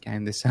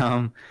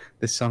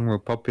song real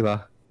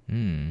popular.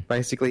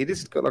 Basically, he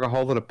just got like a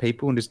whole lot of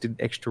people and just did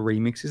extra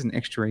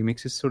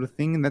remixes sort of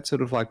thing, and that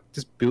sort of like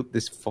just built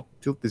this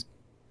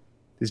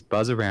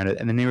buzz around it.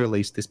 And then he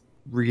released this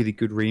really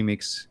good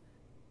remix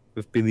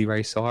with Billy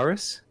Ray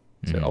Cyrus.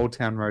 So Old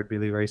Town Road,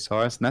 Billy Ray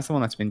Cyrus, and that's the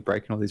one that's been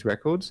breaking all these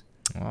records.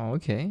 Oh,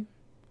 okay.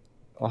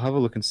 I'll have a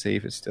look and see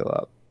if it's still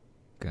up.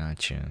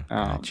 Gotcha.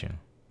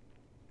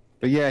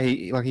 But yeah,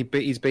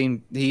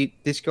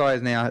 this guy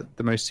is now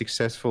the most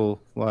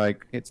successful.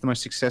 Like, it's the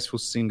most successful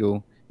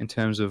single in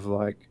terms of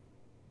like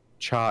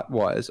chart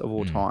wise of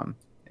all time,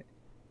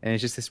 and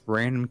it's just this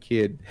random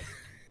kid.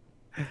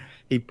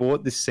 He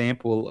bought this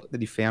sample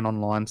that he found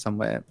online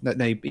somewhere. No,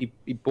 he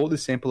bought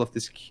this sample of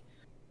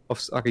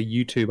like a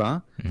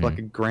YouTuber for like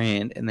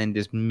 $1,000, and then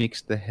just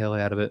mixed the hell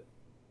out of it.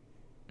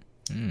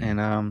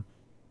 And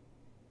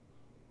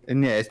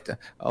yeah,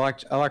 I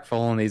like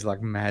following these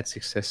like mad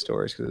success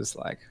stories because it's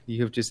like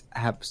you have just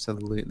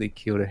absolutely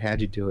killed it.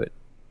 How'd you do it?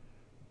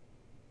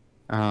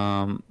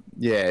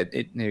 Here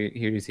it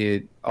is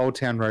here. Old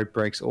Town Road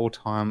breaks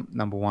all-time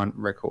number 1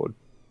 record.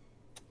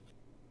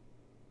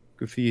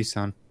 Good for you,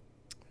 son.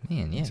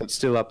 Man, yeah. So it's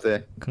still up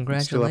there.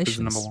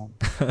 Congratulations. It's still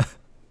up as the number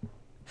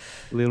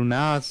 1. Lil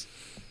Nas,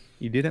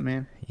 you did it,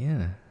 man.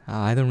 Yeah.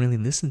 I don't really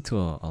listen to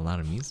a lot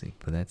of music,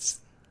 but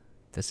that's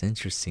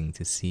interesting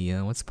to see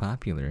what's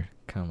popular.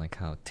 Kind of like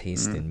how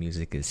taste in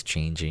music is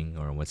changing,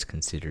 or what's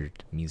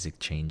considered music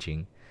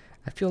changing.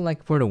 I feel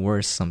like for the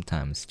worse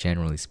sometimes,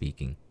 generally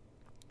speaking.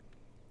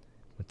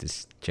 What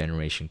this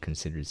generation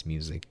considers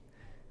music.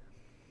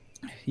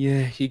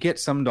 Yeah, you get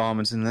some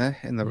diamonds in there,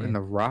 in the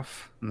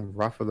rough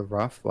of the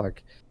rough.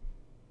 Like,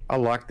 I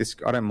like this.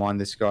 I don't mind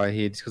this guy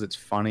here just because it's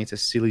funny. It's a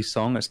silly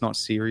song. It's not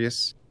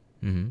serious.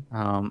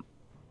 But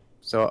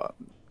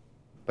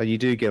you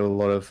do get a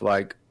lot of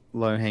like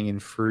low hanging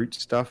fruit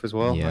stuff as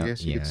well. I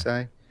guess you could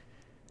say.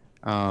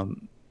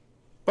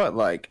 But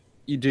like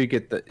you do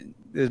get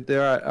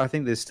I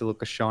think there's still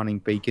like a shining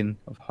beacon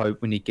of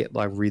hope when you get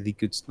like really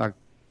good, like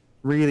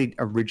really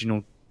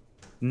original,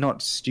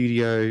 not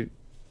studio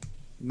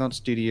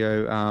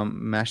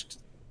mashed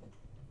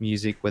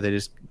music where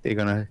they've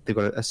got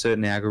a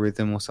certain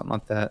algorithm or something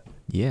like that.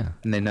 Yeah.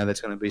 And they know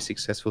that's going to be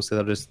successful, so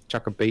they'll just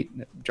chuck a beat,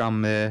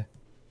 drum there,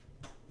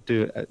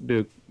 do a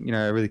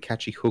really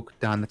catchy hook.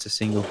 Done. That's a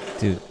single.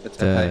 Dude, That's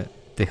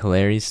the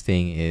hilarious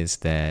thing is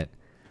that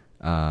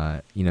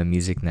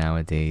music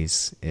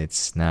nowadays,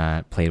 it's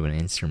not played with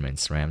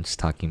instruments, right? I'm just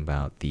talking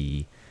about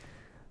the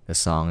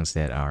songs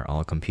that are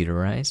all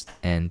computerized,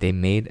 and they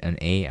made an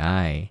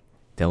AI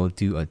that will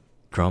do a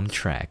drum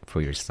track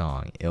for your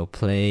song. It'll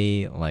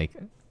play like,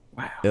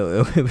 Wow.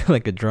 it'll be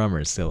like a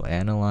drummer. So it'll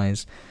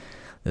analyze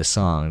the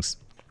songs.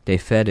 They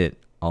fed it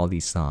all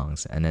these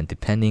songs, and then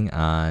depending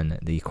on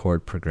the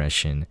chord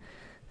progression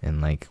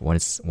and like what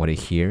it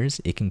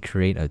hears, it can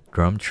create a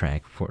drum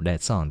track for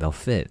that song. They'll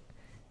fit,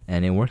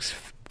 and it works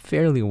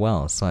fairly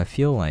well. So I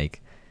feel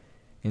like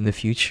in the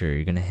future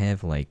you're gonna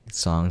have like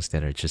songs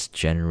that are just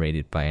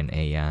generated by an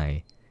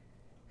AI,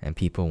 and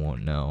people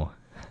won't know.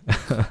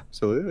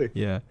 Absolutely.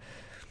 Yeah.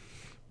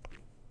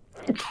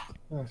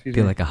 Oh,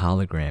 Feel like a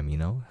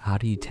hologram. How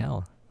do you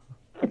tell?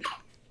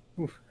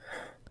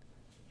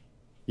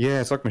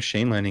 Yeah, it's like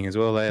machine learning as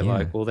well. They Yeah.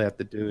 like all they have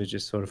to do is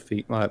just sort of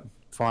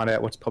find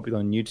out what's popular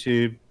on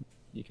YouTube.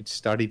 You could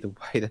study the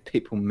way that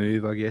people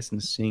move, I guess,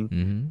 and sing.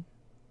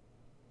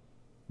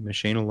 Mm-hmm.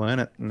 Machine will learn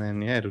it, and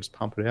then it'll just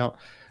pump it out.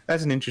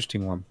 That's an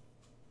interesting one.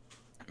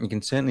 You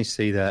can certainly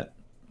see that.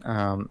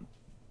 I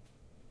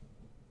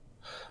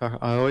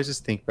always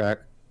just think back.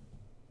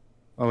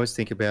 I always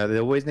think about it.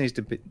 There always needs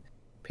to be.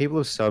 People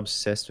are so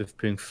obsessed with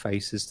putting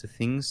faces to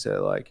things.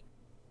 So, like,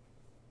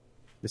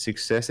 the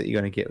success that you're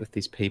going to get with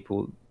these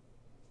people,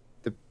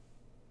 the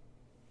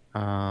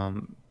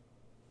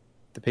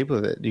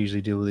people that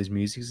usually deal with these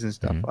musics and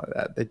stuff like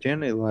that, they're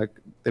generally like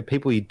they're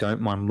people you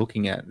don't mind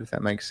looking at, if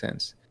that makes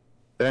sense.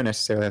 They don't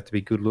necessarily have to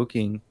be good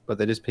looking, but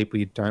they're just people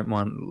you don't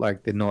mind.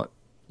 Like you're not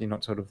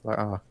sort of like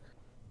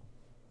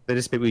they're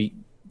just people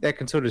that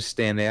can sort of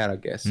stand out, I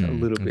guess, a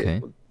little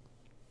bit.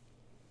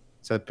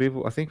 So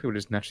I think people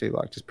just naturally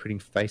like just putting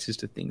faces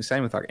to things.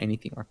 Same with like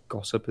anything like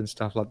gossip and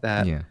stuff like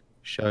that. Yeah.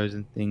 Shows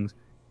and things.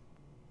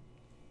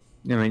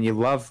 I mean, you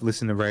love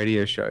listening to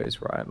radio shows,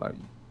 right? Like,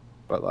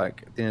 but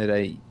like at the end of the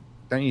day,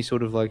 don't you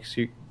sort of like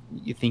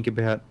you think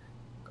about,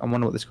 I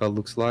wonder what this guy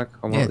looks like.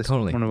 I wonder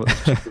what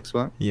this chick looks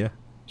like. Yeah.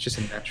 It's just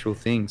a natural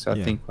thing. So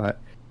I think like,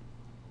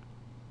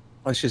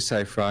 let's just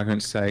say for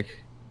argument's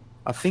sake,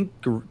 I think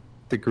the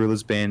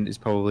Gorillaz band is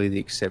probably the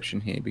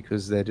exception here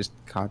because they're just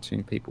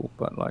cartoon people.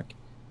 But like,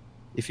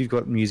 if you've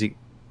got music,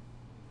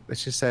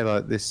 let's just say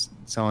like this,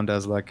 someone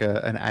does like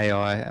an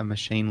AI, a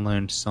machine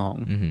learned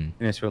song, and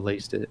it's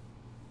released it.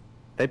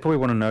 They probably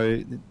want to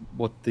know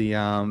what the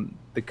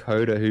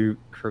coder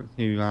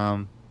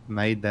who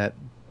made that,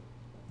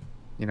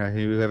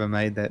 whoever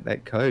made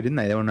that code, didn't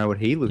they? They want to know what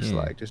he looks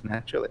like just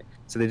naturally.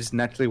 So they just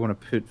naturally want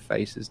to put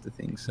faces to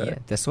things. So yeah,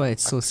 that's why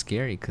it's so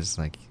scary because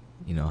like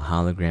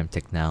hologram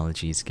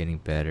technology is getting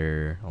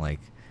better.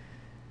 Like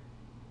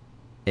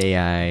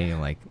AI,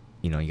 like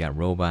you got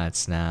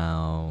robots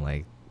now,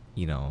 like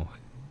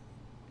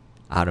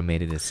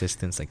automated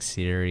assistants like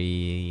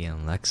Siri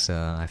and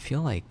Alexa. I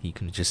feel like you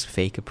can just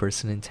fake a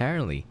person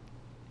entirely.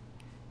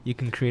 You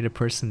can create a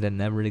person that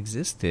never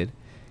existed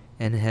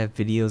and have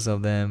videos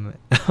of them,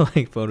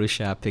 like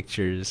Photoshop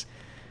pictures.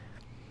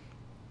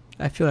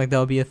 I feel like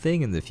that'll be a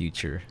thing in the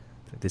future.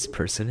 This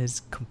person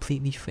is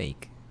completely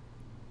fake.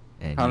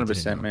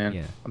 100%, man.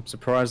 Yeah. I'm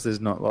surprised there's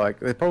not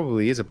there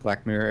probably is a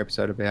Black Mirror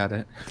episode about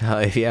it.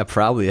 Yeah,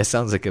 probably. That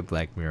sounds like a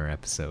Black Mirror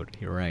episode.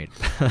 You're right.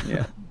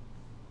 Yeah.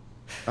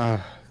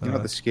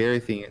 What the scary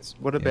thing is?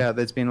 What about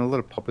there's been a lot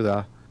of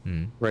popular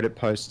Reddit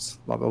posts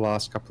like the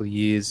last couple of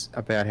years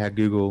about how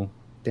Google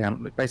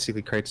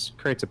basically creates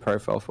a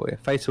profile for you.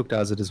 Facebook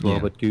does it as well,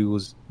 but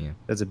Google's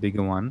does a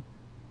bigger one.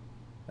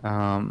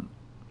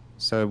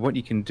 So what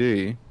you can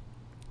do,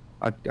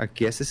 I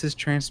guess this is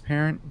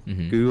transparent.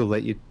 Google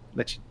lets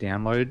you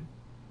download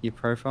your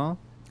profile.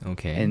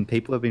 Okay. And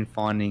people have been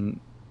finding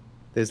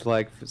there's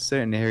like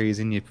certain areas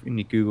in your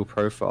Google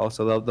profile,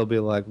 so they'll be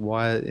like,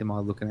 why am I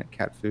looking at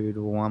cat food,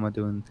 or why am I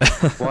doing?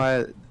 Why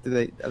are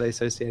they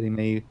associating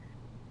me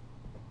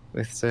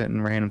with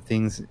certain random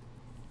things?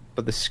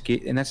 But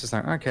and that's just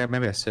like, okay,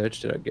 maybe I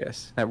searched it. I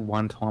guess that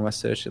one time I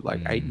searched it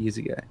like 8 years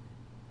ago.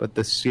 But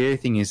the scary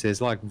thing is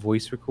there's like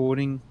voice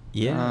recording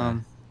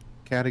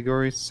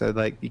categories, so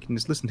like you can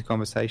just listen to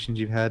conversations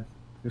you've had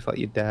with like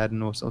your dad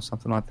or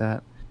something like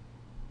that,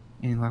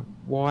 and you're like,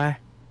 why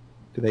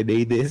do they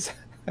need this?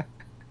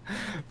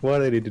 Why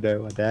do they need to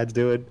know what my dad's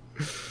doing?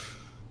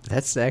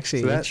 That's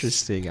actually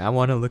interesting. I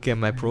want to look at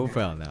my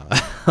profile now.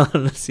 I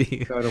want to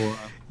see.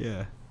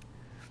 Yeah.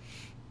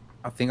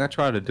 I think I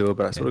tried to do it,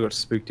 but I sort of got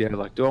spooked out.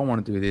 Like, do I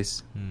want to do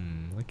this?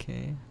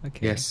 Okay.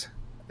 Yes.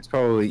 It's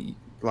probably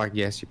like,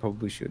 yes, you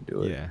probably should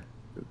do it. Yeah.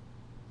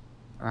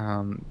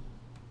 I'll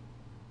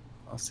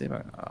see if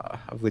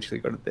I've literally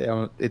got it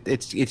there.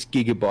 It's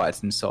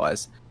gigabytes in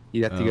size.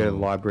 You'd have to go to the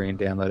library and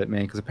download it,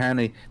 man. Because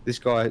apparently this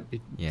guy,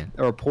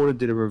 a reporter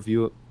did a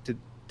review, did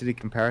a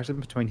comparison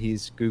between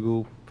his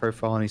Google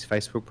profile and his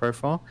Facebook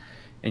profile,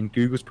 and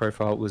Google's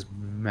profile was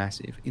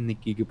massive in the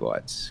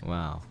gigabytes.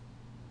 Wow.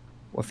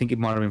 Well, I think it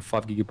might have been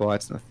 5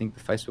 gigabytes, and I think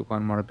the Facebook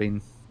one might have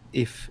been,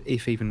 if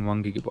even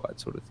 1 gigabyte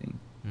sort of thing.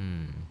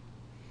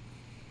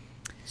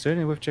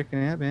 Certainly worth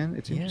checking out, man.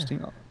 It's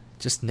interesting.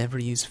 Just never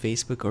use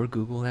Facebook or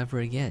Google ever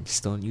again.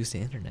 Just don't use the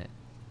internet.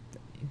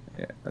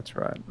 Yeah, that's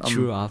right.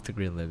 True off the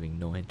grid living,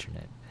 no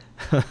internet.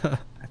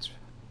 That's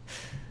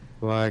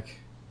like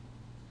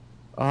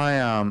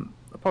I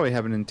probably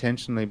haven't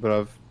intentionally, but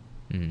I've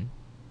Mm-hmm.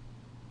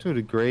 to a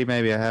degree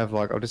maybe I have.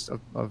 Like I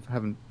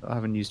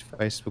haven't used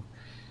Facebook.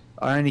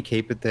 I only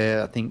keep it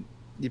there. I think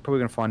you're probably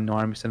going to find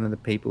 90% of the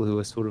people who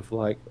are sort of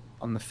like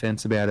on the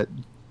fence about it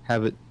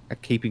are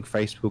keeping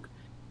Facebook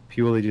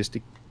purely just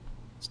to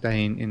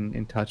stay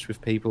in touch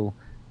with people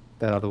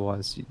that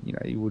otherwise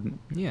you wouldn't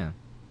Yeah.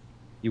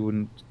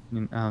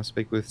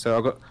 speak with. So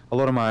I've got a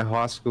lot of my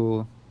high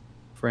school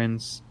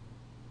friends.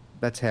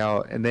 That's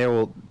how, and they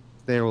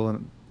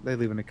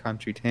live in a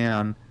country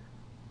town,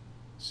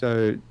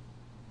 so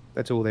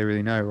that's all they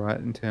really know, right?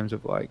 In terms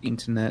of like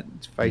internet,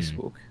 it's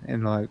Facebook,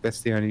 and like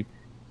that's the only.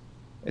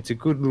 It's a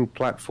good little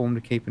platform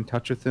to keep in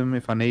touch with them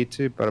if I need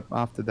to, but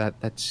after that,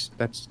 that's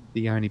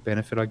the only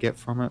benefit I get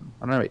from it.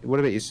 I don't know. What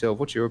about yourself?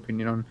 What's your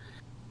opinion on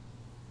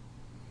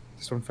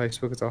just on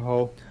Facebook as a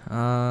whole?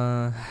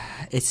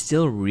 It's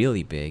still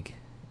really big.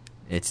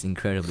 It's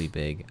incredibly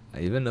big,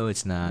 even though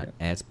it's not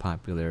as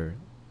popular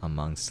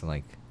amongst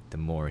like the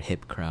more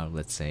hip crowd,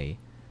 let's say,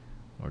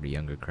 or the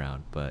younger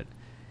crowd, but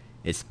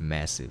it's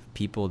massive.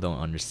 People don't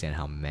understand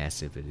how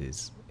massive it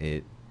is.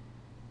 It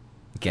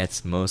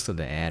gets most of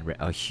the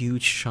a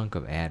huge chunk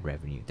of ad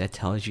revenue. That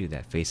tells you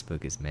that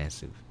Facebook is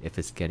massive. If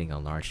it's getting a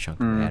large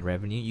chunk of ad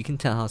revenue, you can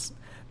tell how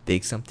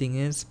big something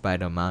is by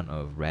the amount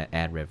of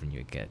ad revenue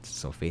it gets.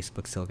 So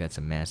Facebook still gets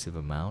a massive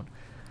amount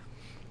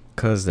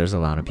because there's a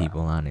lot of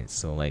people on it.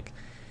 So like,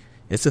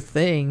 it's a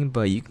thing,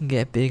 but you can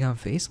get big on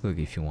Facebook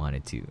if you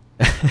wanted to.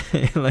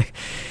 Like,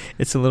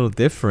 it's a little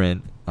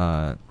different.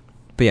 But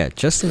yeah,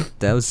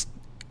 that was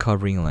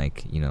covering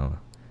like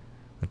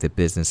like the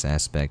business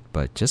aspect,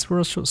 but just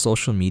for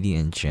social media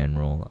in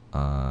general,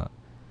 I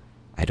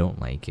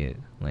don't like it.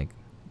 Like,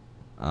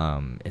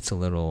 it's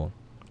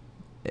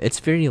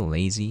very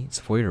lazy. It's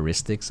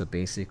voyeuristic. So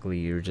basically,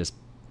 you're just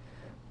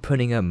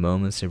putting up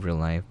moments of your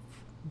life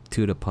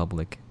to the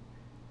public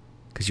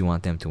because you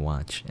want them to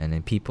watch, and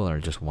then people are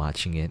just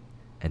watching it,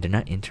 and they're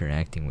not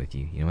interacting with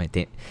you.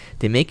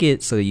 They make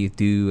it so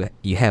you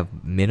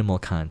have minimal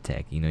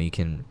contact. You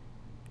can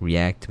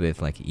react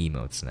with like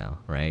emotes now,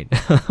 right?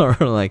 Or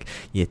like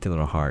you hit the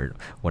little heart,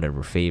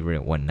 whatever,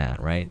 favorite,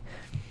 whatnot, right?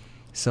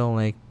 So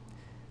like,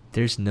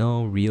 there's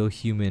no real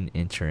human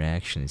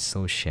interaction. It's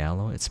so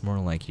shallow. It's more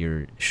like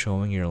you're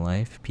showing your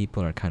life.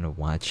 People are kind of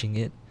watching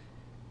it,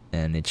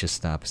 and it just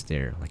stops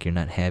there. Like, you're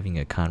not having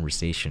a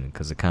conversation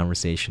because the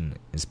conversation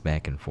is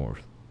back and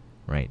forth,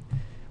 right?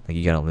 Like,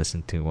 you gotta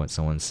listen to what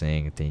someone's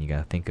saying, and then you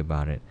gotta think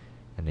about it,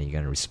 and then you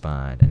gotta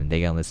respond, and then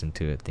they gotta listen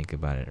to it, think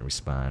about it, and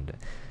respond.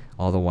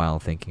 All the while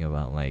thinking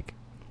about, like,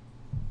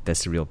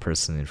 that's the real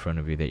person in front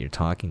of you that you're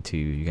talking to.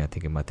 You gotta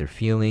think about their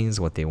feelings,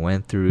 what they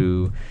went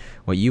through,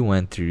 what you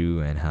went through,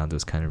 and how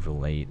those kind of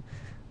relate.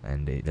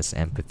 And that's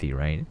empathy,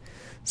 right?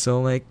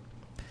 So, like,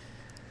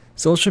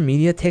 social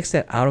media takes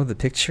that out of the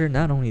picture.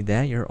 Not only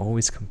that, you're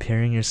always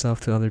comparing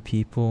yourself to other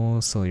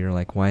people. So you're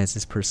like, why does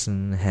this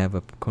person have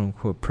a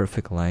quote-unquote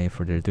perfect life,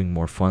 or they're doing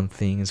more fun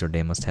things, or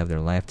they must have their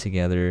life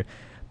together?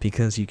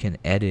 Because you can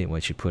edit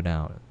what you put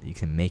out. You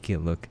can make it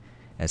look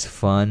as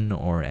fun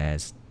or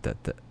as the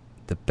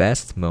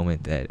best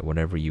moment that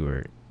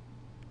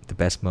the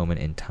best moment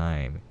in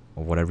time,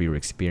 or whatever you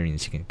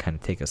experienced. You can kind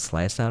of take a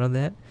slice out of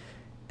that,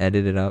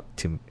 edit it up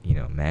to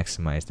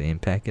maximize the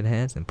impact it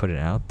has, and put it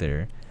out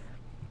there.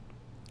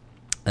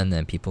 And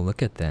then people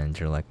look at that and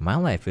they're like, my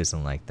life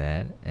isn't like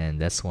that.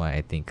 And that's why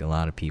I think a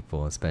lot of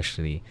people,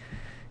 especially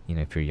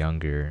if you're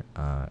younger,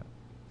 are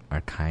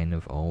kind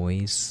of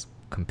always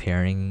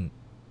comparing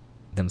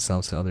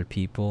themselves to other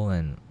people,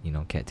 and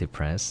get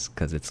depressed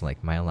because it's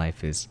like, normal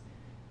life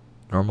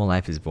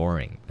is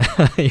boring.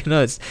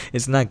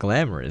 It's not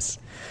glamorous.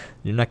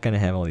 You're not gonna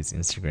have all these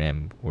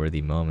Instagram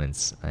worthy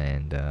moments,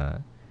 and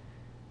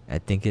I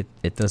think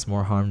it does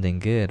more harm than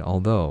good.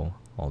 Although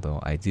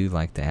I do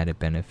like the added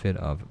benefit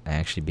of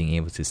actually being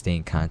able to stay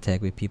in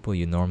contact with people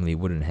you normally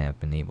wouldn't have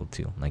been able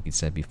to, like you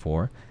said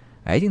before.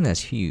 I think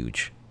that's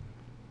huge.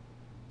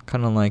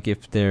 Kind of like,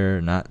 if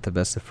they're not the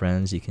best of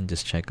friends, you can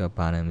just check up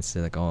on them and say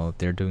like, oh,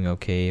 they're doing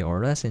okay,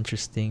 or that's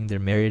interesting, they're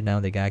married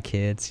now, they got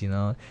kids,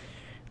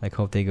 like,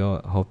 hope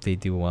they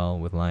do well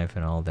with life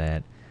and all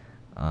that.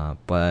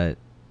 But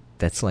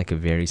that's like a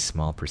very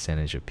small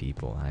percentage of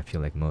people. I feel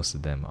like most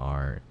of them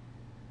are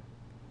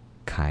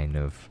kind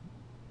of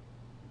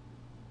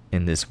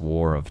in this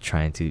war of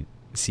trying to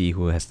see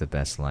who has the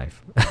best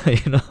life.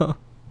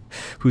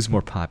 Who's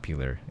more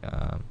popular.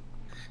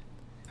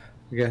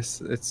 I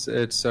guess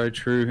it's so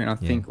true, and I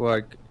think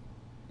like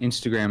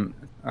Instagram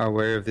are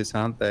aware of this,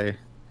 aren't they?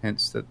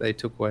 Hence that they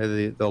took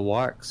away the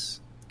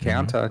likes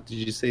counter. Did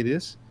you see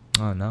this?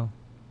 Oh no.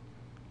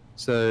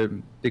 So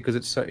because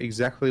it's so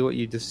exactly what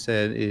you just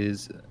said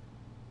is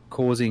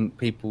causing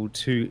people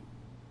to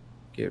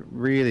get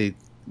really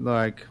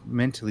like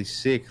mentally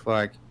sick,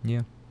 like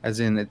as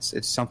in it's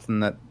something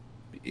that,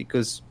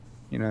 because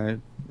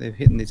they're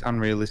hitting this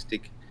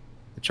unrealistic,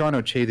 they're trying to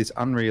achieve this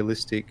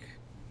unrealistic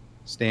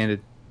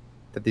standard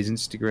that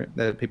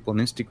people on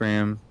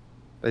Instagram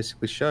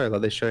basically show.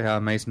 Like they show how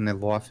amazing their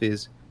life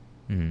is,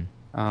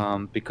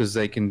 because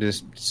they can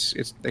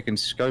they can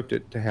scope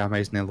it to how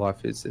amazing their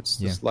life is. It's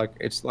just like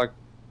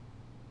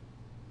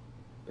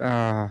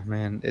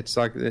man, it's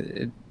like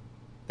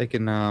they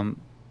can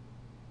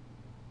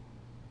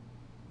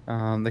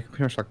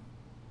pretty much like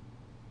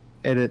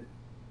edit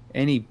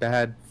any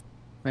bad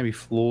maybe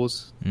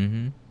flaws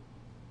and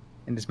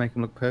just make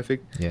them look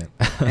perfect. Yeah,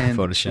 and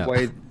Photoshop. The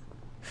way,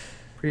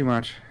 pretty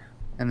much,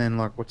 and then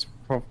like what's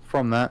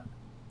from that,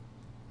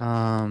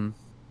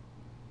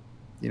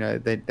 you know,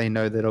 they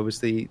know that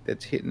obviously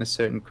that's hitting a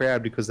certain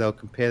crowd because they'll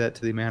compare that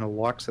to the amount of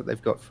likes that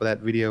they've got for that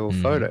video or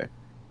photo.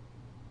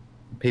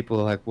 People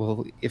are like,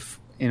 well, if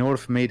in order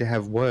for me to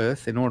have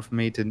worth, in order for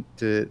me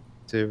to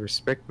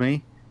respect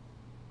me,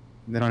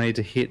 then I need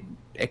to hit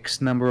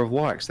X number of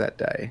likes that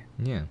day.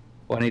 Yeah.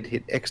 Or I need to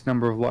hit X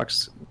number of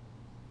likes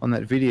on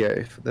that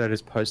video that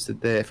is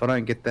posted there. If I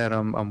don't get that,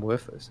 I'm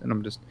worthless. And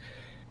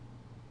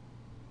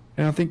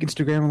I think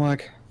Instagram are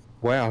like,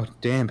 wow,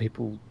 damn,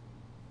 people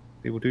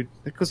do,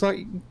 because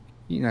like,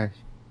 you know,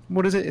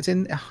 what is it? It's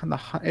in the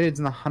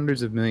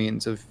hundreds of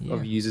millions of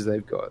users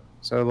they've got.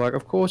 So like,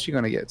 of course you're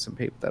going to get some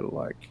people that are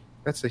like,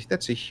 that's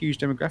a huge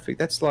demographic.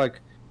 That's like,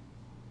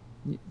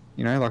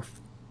 you know, like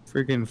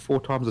friggin'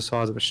 4 times the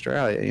size of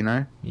Australia, you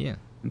know? Yeah.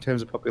 In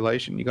terms of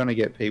population, you're going to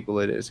get people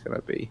that it's going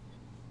to be,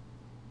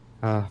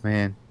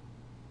 man,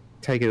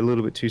 take it a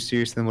little bit too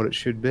serious than what it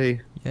should be.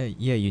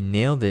 Yeah, you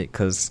nailed it,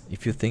 because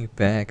if you think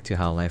back to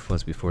how life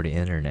was before the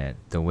internet,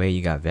 the way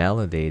you got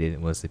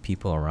validated was the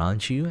people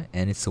around you,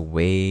 and it's a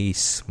way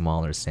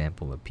smaller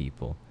sample of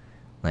people.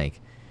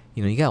 Like,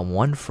 you know, you got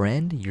 1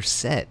 friend, you're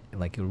set.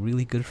 Like a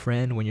really good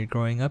friend when you're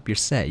growing up, you're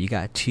set. You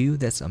got 2,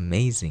 that's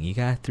amazing. You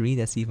got 3,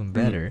 that's even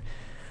better.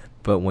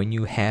 But when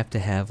you have to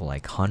have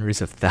like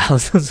hundreds of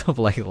thousands of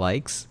like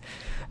likes,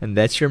 and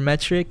that's your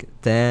metric,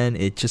 then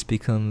it just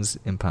becomes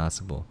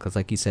impossible. Because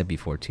like you said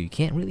before too, you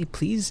can't really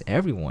please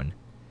everyone.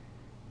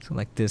 So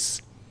like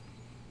this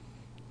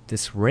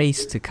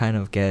race to kind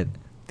of get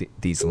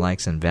these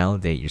likes and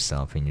validate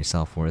yourself and your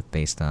self-worth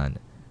based on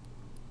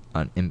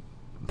an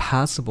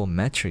impossible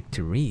metric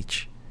to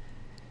reach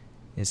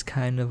is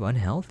kind of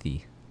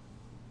unhealthy.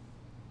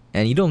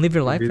 And you don't live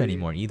your life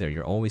anymore either.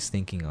 You're always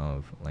thinking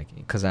of like,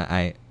 because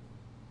I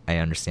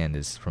understand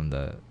this from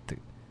the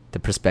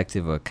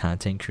perspective of a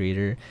content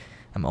creator.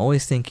 I'm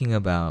always thinking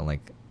about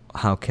like,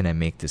 how can I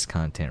make this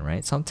content,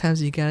 right?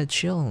 Sometimes you gotta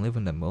chill and live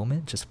in the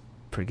moment. Just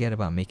forget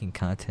about making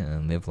content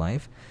and live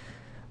life.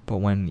 But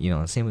when, you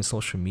know, same with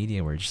social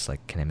media, where just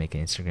like, can I make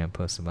an Instagram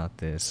post about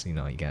this? You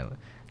know, you gotta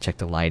check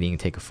the lighting,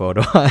 take a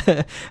photo.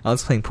 I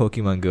was playing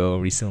Pokemon Go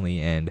recently,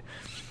 and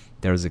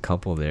there was a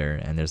couple there,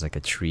 and there's like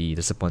a tree.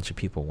 There's a bunch of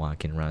people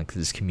walking around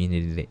because it's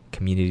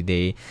community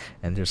day,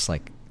 and there's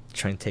like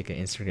trying to take an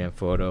Instagram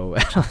photo.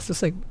 And I was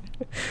just like,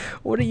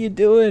 what are you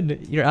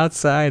doing? You're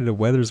outside, the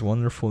weather's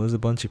wonderful, there's a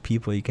bunch of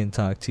people you can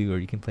talk to, or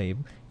you can play,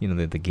 you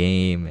know, the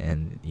game,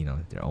 and you know,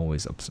 they're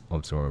always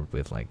absorbed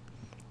with like,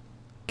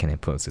 can I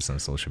post this on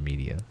social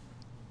media?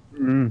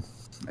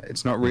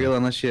 It's not real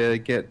unless you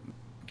get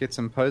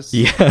some posts,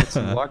 yeah, get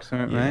some likes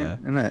on it, mate,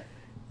 isn't it?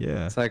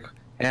 Yeah. It's like,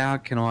 how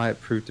can I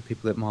prove to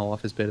people that my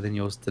life is better than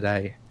yours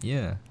today?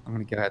 Yeah. I'm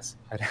gonna go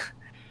outside.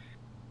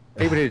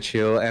 People need to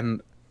chill,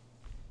 and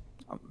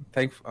I'm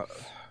thankful. I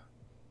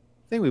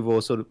think we've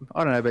all sort of,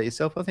 I don't know about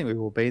yourself, I think we've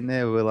all been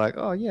there. We're like,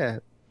 oh yeah,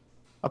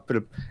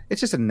 it's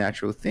just a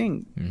natural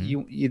thing.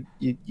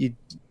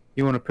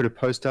 You want to put a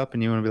post up,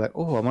 and you want to be like,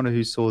 oh, I wonder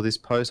who saw this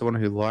post, I wonder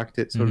who liked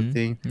it, sort of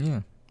thing.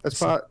 Yeah,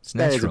 it's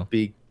natural. Is a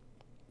big,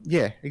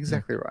 yeah,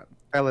 exactly right.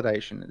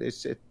 Validation.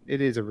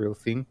 It is a real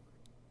thing.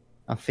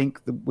 I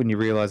think that when you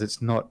realize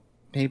it's not,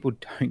 people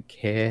don't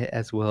care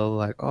as well.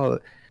 Like, oh,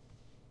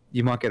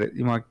 you might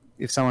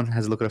if someone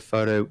has a look at a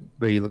photo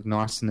where you look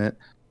nice in it,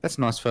 that's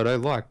a nice photo.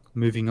 Like,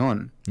 moving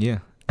on. Yeah.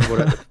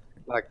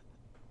 Like,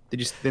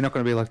 they're not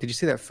going to be like, did you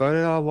see that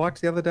photo I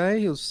liked the other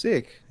day? It was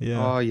sick.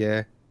 Yeah. Oh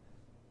yeah.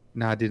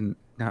 No, I didn't.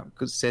 No,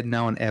 because said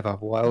no one ever.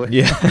 Why?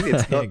 Yeah.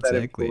 It's not that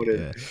exactly.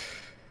 important.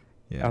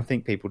 Yeah. I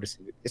think people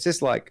it's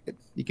just like,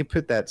 you can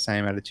put that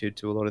same attitude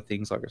to a lot of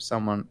things. Like if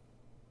someone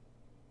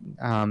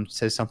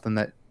says something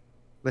that,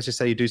 let's just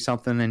say you do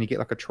something and you get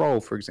like a troll,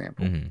 for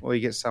example, or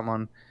you get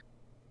someone,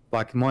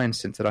 like in my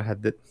instance that I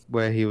had, that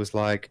where he was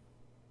like,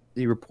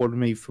 he reported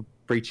me for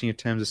breaching of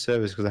terms of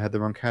service because I had the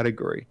wrong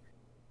category.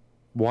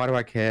 Why do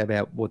I care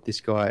about what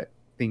this guy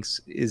thinks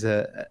is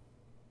a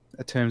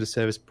terms of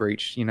service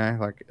breach? You know,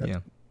 like, yeah.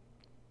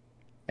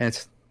 And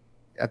it's,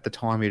 at the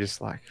time, you're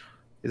just like,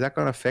 is that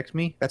going to affect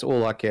me? That's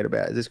all I cared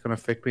about. Is this going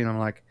to affect me? And I'm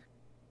like,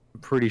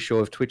 I'm pretty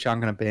sure if Twitch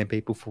aren't going to ban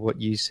people for what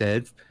you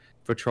said,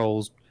 for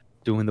trolls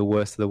doing the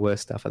worst of the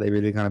worst stuff, are they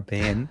really going to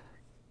ban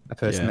a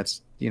person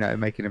that's, you know,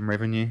 making them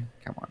revenue?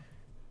 Come on.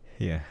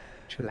 Yeah.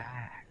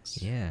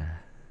 Chillax. Yeah.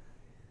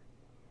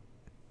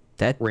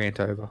 That rant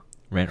over.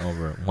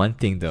 One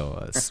thing though,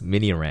 a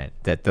mini rant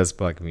that does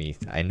bug me.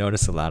 I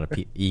noticed a lot of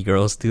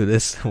e-girls do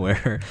this,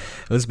 where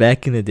it was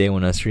back in the day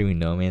when I was streaming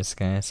No Man's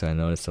Sky, so I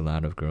noticed a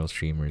lot of girl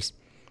streamers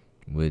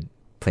would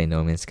play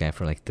No Man's Sky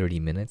for like 30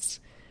 minutes,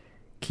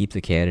 keep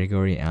the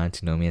category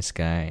onto No Man's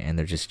Sky and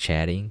they're just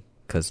chatting,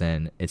 because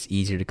then it's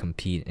easier to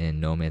compete in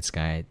No Man's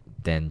Sky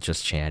than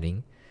just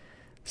chatting.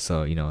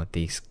 So,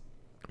 they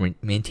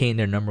maintain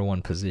their number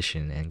one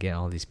position and get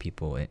all these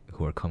people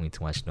who are coming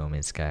to watch No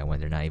Man's Sky when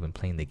they're not even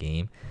playing the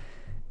game.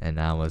 And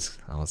I was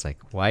like,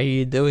 why are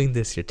you doing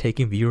this? You're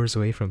taking viewers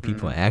away from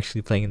people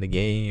actually playing the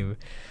game.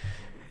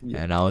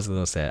 Yeah. And I was a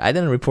little sad. I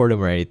didn't report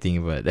them or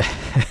anything, but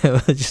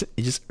it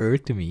just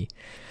irked me.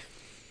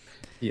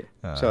 Yeah.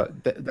 So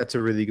that's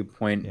a really good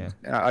point. Yeah.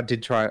 I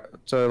did try.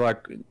 So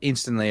like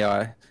instantly,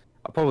 I'll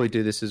probably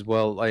do this as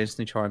well. I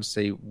instantly try and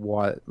see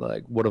what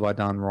have I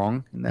done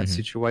wrong in that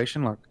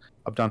situation. Like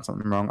I've done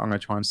something wrong. I'm gonna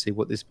try and see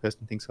what this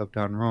person thinks I've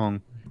done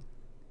wrong.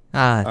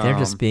 They're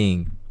just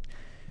being.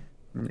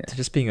 Yeah. They're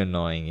just being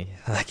annoying.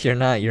 Like you're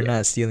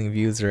not stealing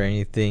views or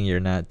anything.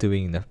 You're not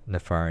doing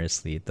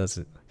nefariously. It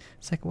doesn't.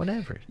 It's like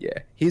whatever. Yeah,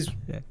 he's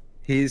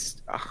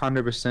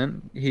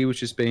 100%. He was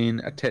just being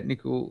a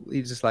technical.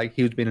 He's just like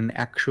he was being an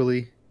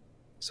actually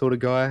sort of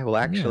guy. Well,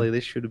 actually,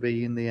 this should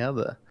be in the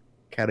other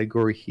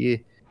category here.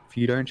 If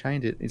you don't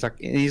change it,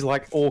 he's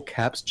like all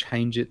caps.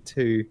 Change it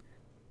to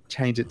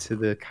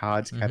the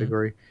cards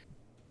category.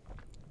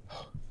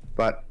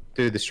 But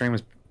dude, the stream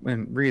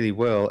went really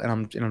well, and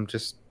I'm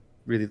just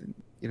really,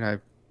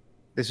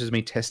 this was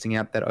me testing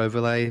out that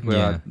overlay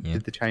where I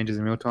did the changes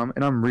in real time,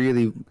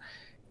 and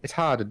it's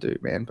hard to do,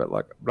 man, but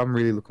I'm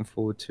really looking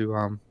forward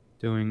to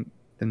doing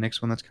the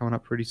next one that's coming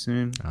up pretty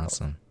soon.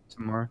 Awesome.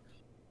 Tomorrow.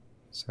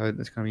 So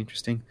that's going to be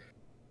interesting.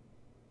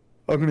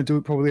 I'm going to do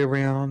it probably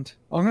around.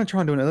 I'm going to try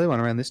and do an early one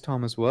around this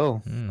time as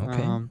well.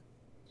 Okay.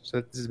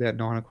 So this is about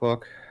 9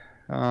 o'clock.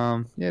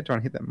 Trying to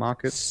hit that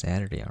market.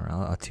 Saturday. All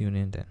right, I'll tune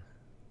in then.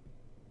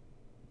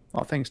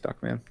 Oh, thanks,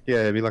 Duck, man.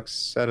 Yeah, it'd be like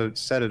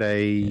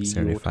Saturday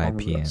 5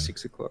 p.m. Like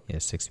 6 o'clock. Yeah,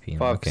 6 p.m.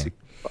 5, okay.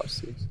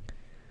 6.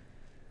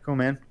 Cool,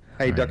 man.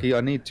 Hey, Ducky, I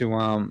need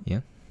to,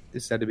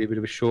 this had to be a bit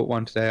of a short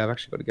one today. I've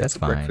actually got to go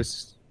for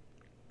breakfast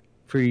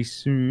pretty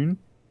soon.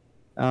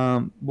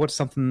 What's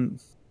something,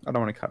 I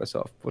don't want to cut us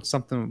off. What's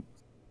something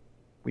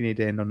we need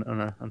to end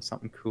on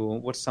something cool?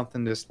 What's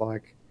something just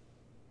like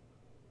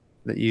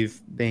that you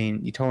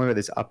told me about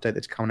this update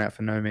that's coming out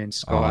for No Man's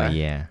Sky. Oh,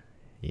 yeah.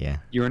 Yeah.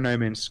 You're a No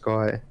Man's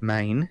Sky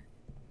main.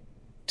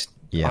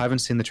 Yeah. I haven't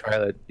seen the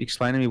trailer.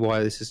 Explain to me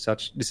why this is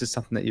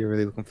something that you're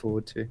really looking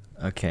forward to.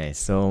 Okay,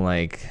 so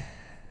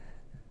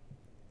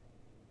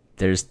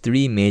there's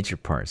 3 major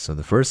parts. So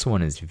the first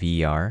one is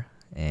VR,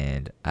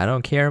 and I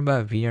don't care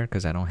about VR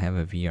because I don't have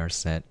a VR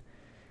set.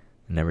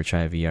 I never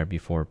tried VR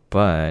before,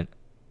 but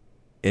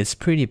it's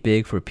pretty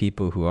big for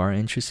people who are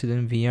interested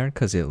in VR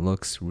because it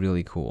looks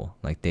really cool.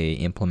 Like they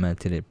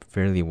implemented it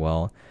fairly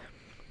well.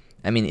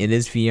 I mean, it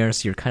is VR,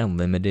 so you're kind of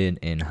limited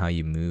in how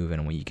you move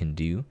and what you can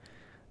do.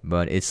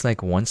 But it's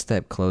like one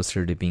step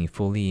closer to being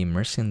fully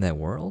immersed in that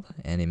world,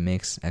 and it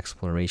makes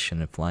exploration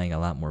and flying a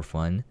lot more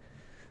fun.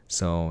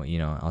 So,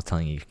 I was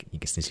telling you,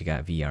 since you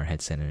got VR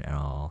headset and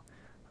all,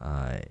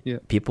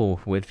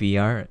 people with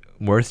VR,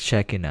 worth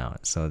checking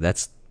out. So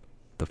that's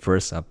the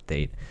first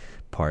update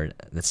part.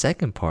 The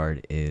second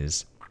part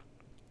is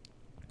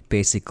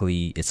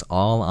basically it's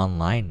all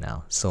online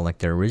now. So like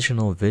the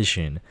original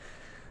vision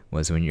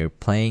was when you're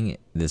playing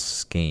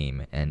this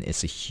game and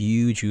it's a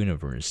huge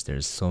universe,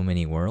 there's so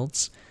many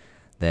worlds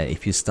that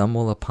if you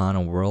stumble upon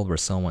a world where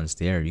someone's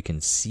there, you can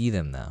see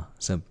them now.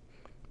 So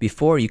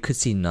before you could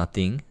see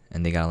nothing,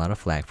 and they got a lot of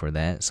flack for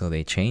that, so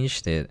they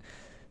changed it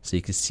so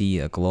you could see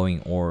a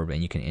glowing orb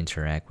and you can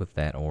interact with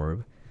that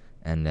orb.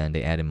 And then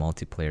they added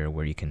multiplayer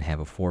where you can have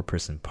a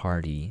 4-person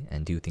party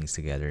and do things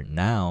together.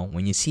 Now,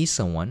 when you see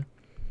someone,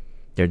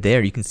 they're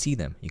there, you can see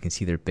them. You can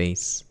see their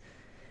base.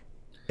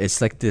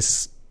 It's like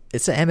this.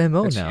 It's an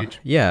MMO That's now. Huge.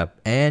 Yeah,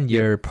 and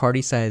your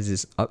party size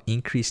is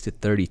increased to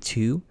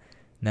 32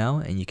 now,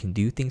 and you can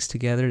do things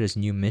together. There's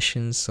new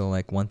missions. So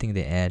like one thing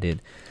they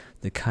added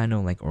to kind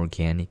of like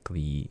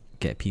organically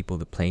get people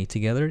to play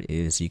together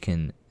is you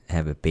can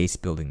have a base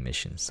building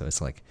mission. So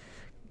it's like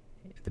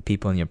the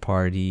people in your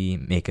party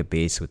make a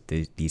base with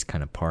these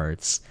kind of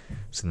parts.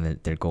 So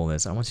that their goal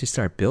is, once you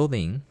start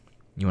building,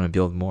 you want to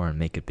build more and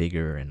make it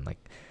bigger, and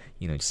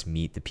just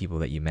meet the people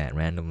that you met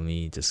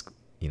randomly. Just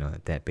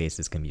that base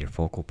is gonna be your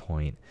focal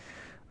point.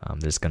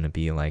 There's gonna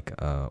be like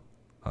a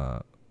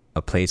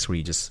place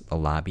where a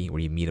lobby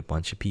where you meet a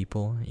bunch of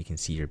people. You can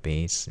see your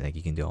base. Like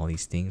you can do all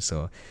these things.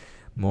 So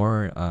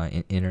more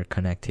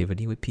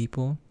interconnectivity with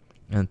people.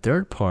 And the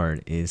third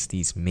part is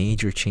these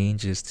major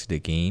changes to the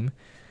game,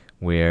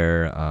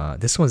 where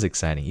this one's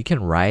exciting. You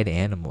can ride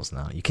animals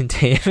now. You can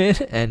tame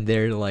it, and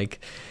they're like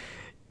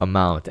a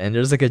mount. And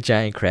there's like a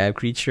giant crab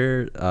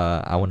creature.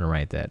 I want to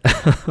ride that.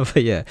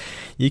 But yeah,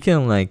 you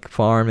can like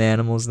farm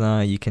animals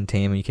now. You can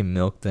tame them. You can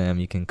milk them.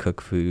 You can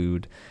cook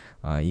food.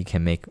 You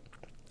can make,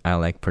 I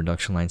like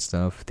production line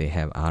stuff. They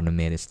have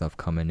automated stuff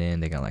coming in.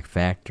 They got like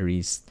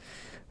factories,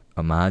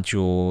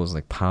 modules,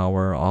 like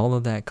power, all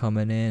of that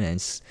coming in. And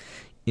it's,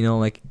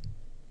 like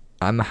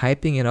I'm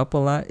hyping it up a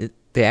lot.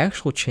 The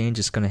actual change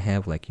is going to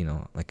have like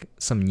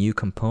some new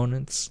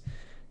components,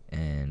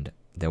 and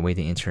the way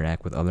they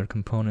interact with other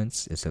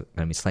components is going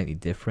to be slightly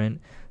different.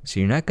 So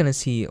you're not going to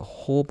see a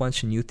whole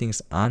bunch of new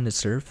things on the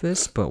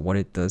surface, but what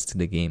it does to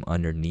the game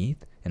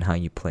underneath and how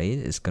you play it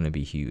is going to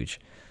be huge.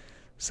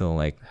 So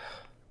like,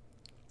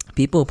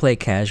 people who play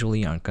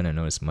casually aren't going to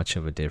notice much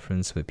of a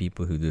difference, but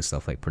people who do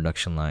stuff like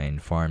production line,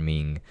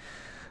 farming,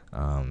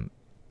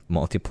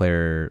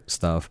 multiplayer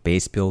stuff,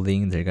 base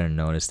building, they're going to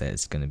notice that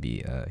it's going to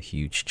be a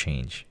huge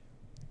change.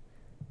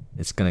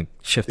 It's going to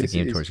shift the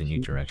game towards a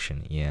new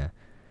direction. Yeah.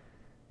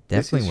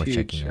 Definitely worth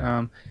checking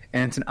out.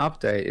 And it's an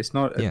update. It's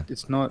not.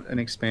 It's not an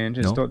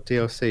expansion. It's not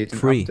DLC. It's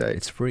free. An update.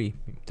 It's free.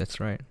 That's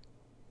right.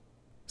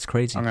 It's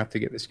crazy. I'm gonna have to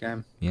get this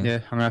game. Yeah,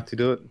 I'm gonna have to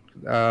do it.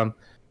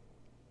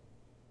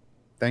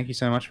 Thank you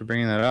so much for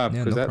bringing that up,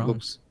 because that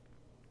looks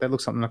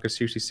something I could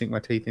seriously sink my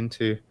teeth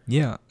into.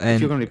 Yeah, and if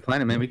you're gonna be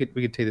playing it, man, we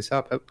could tee this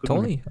up.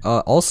 Totally.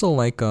 Also,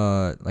 like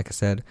I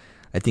said,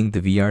 I think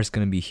the VR is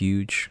gonna be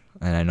huge,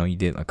 and I know you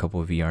did a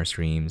couple of VR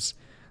streams.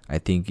 I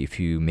think if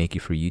you make it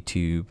for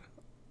YouTube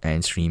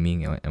and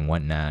streaming and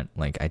whatnot,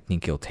 like, I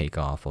think it'll take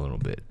off a little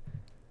bit.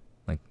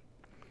 Like,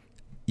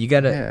 you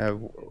gotta,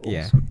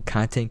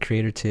 content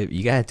creator tip,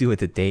 you gotta do it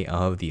the day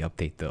of the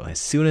update though. As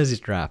soon as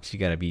it drops, you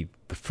gotta be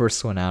the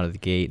first one out of the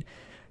gate,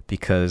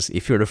 because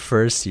if you're the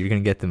first, you're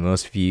gonna get the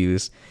most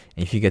views,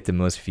 and if you get the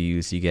most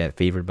views, you get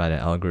favored by the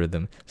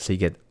algorithm, so you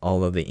get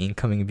all of the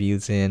incoming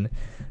views in,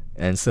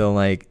 and so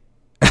like,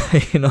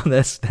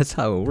 that's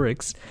how it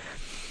works.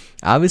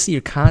 Obviously,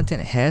 your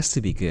content has to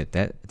be good.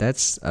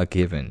 That's a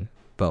given.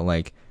 But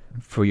like,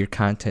 for your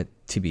content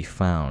to be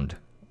found,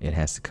 it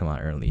has to come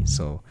out early.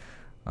 So,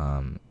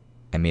 I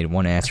made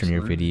one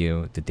Astroneer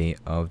video the day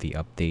of the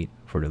update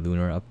for the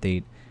lunar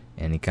update,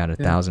 and it got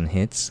 1,000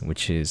 hits,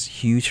 which is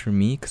huge for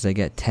me because I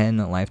get 10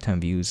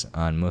 lifetime views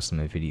on most of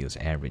my videos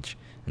average,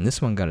 and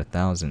this one got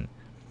 1,000.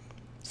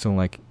 So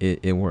like,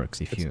 it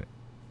works if you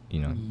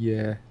know.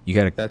 Yeah. You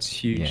gotta. That's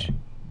huge.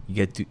 Yeah.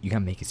 You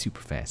gotta make it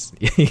super fast.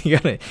 you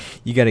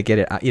gotta get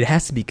it. It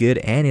has to be good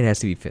and it has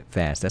to be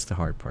fast. That's the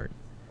hard part.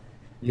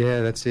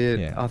 Yeah, that's it.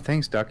 Yeah. Oh,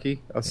 thanks,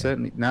 Ducky.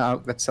 Certainly.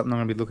 No, that's something I'm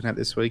going to be looking at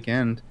this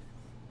weekend.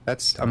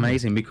 That's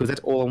amazing, because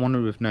that's all I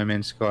wanted with No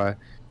Man's Sky.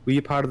 Were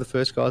you part of the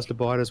first guys to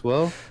buy it as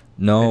well?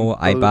 No,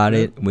 I bought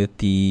it with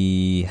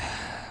the...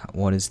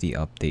 What is the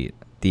update?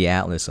 The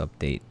Atlas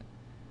update.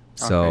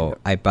 So,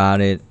 okay. I bought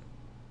it...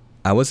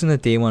 I wasn't a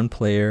day one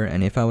player,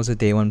 and if I was a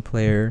day one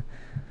player,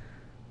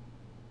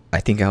 I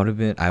think I would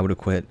have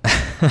quit.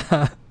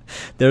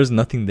 There was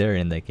nothing there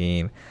in that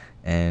game.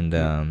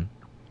 And...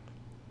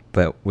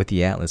 But with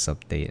the Atlas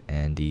update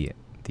and the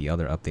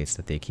other updates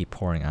that they keep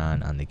pouring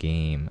on the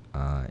game,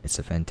 it's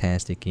a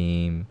fantastic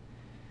game.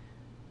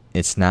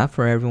 It's not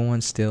for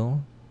everyone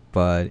still,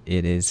 but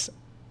it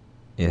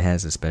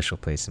has a special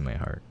place in my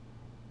heart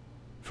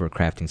for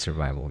crafting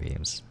survival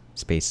games,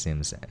 space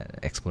sims,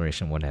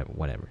 exploration,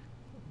 whatever.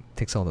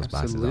 Ticks all those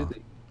boxes off.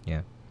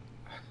 Yeah.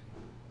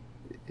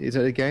 Is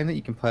it a game that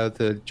you can play with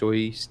the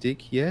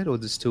joystick yet, or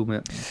is it still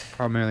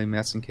primarily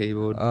mouse and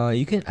keyboard?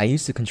 You can. I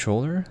use the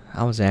controller.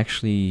 I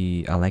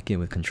like it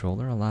with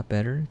controller a lot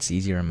better. It's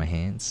easier on my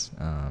hands.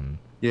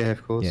 Yeah,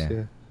 of course.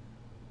 Yeah.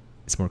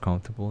 It's more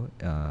comfortable.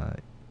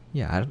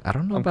 Yeah, I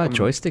don't know about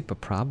joystick,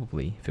 but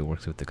probably if it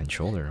works with the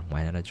controller,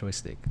 why not a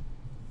joystick?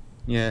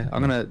 Yeah,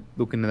 I'm gonna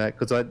look into that,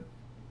 because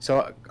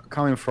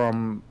coming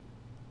from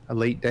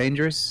Elite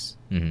Dangerous,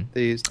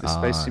 the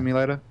space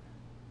simulator,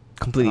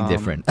 completely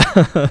different.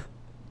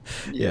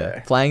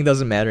 Yeah, flying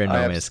doesn't matter in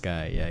No Man's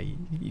Sky. Yeah,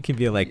 you can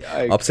be like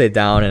upside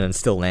down and then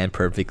still land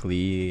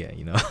perfectly.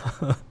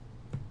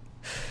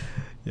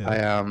 Yeah.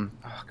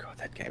 Oh god,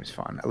 that game's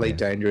fun. Elite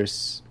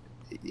Dangerous.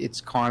 It's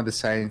kind of the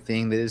same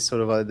thing. There's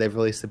sort of they've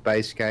released the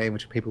base game,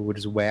 which people were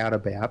just wowed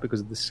about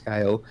because of the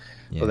scale.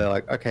 Yeah. But they're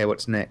like, okay,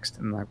 what's next?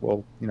 And like,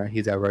 well,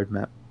 here's our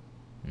roadmap.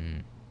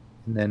 And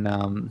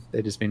then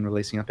they've just been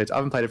releasing updates. I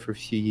haven't played it for a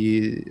few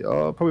years.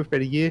 Probably for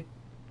about a year.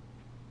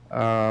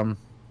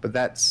 But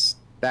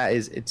that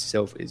is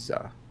itself is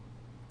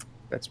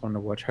that's one to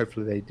watch.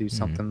 Hopefully they do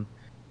something.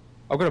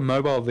 I've got a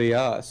mobile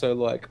VR, so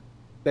like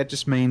that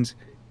just means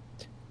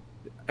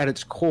at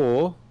its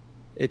core,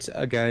 it's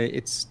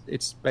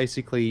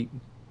basically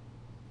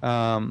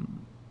a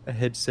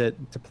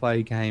headset to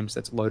play games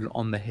that's loaded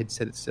on the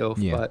headset itself.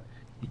 Yeah. But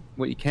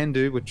what you can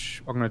do,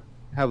 which I'm gonna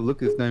have a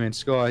look at with No Man's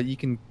Sky, you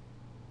can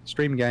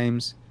stream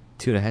games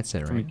to the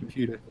headset, from your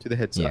computer to the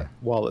headset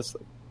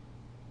wirelessly.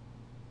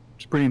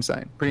 It's pretty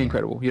insane, pretty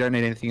incredible. You don't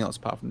need anything else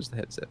apart from just the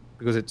headset,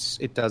 because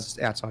it does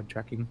outside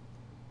tracking,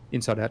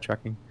 inside out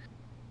tracking.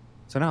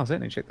 So now I'll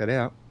certainly check that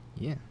out.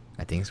 Yeah,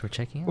 I think it's worth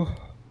checking out.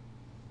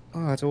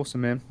 Oh, that's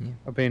awesome, man. Yeah.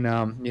 I've been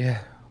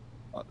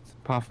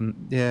apart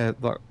from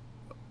like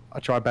I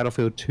tried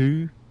Battlefield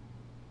 2,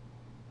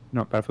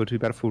 not Battlefield 2,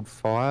 Battlefield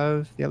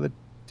 5 the other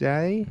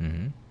day.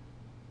 In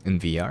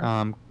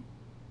VR.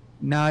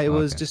 No, it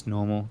was just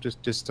normal,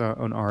 just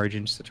on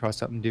Origin, just to try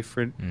something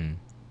different.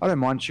 I don't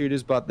mind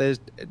shooters, but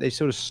they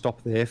sort of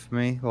stop there for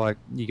me. Like,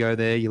 you go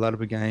there, you load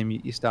up a game,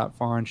 you start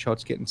firing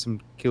shots, getting some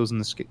kills in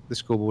the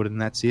scoreboard,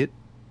 and that's it.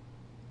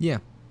 Yeah.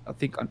 I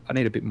think I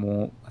need a bit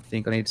more. I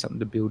think I need something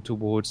to build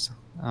towards.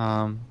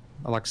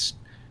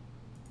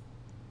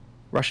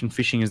 Russian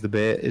fishing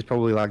is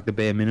probably like the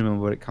bare minimum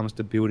when it comes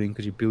to building,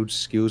 because you build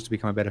skills to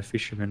become a better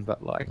fisherman.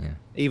 But like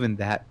even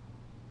that,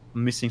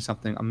 I'm missing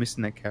something. I'm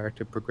missing that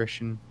character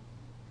progression.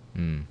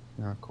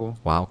 Cool.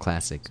 WoW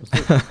Classic.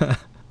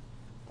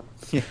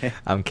 Yeah.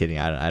 I'm kidding.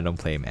 I don't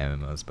play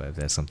MMOs, but if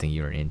that's something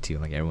you're into,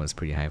 like everyone's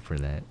pretty hyped for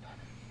that.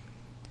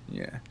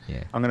 Yeah.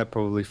 Yeah. I'm gonna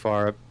probably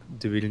fire up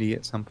Divinity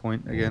at some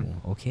point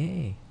again. Ooh,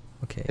 okay.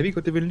 Have you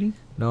got Divinity?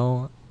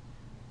 No.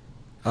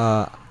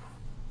 Yeah,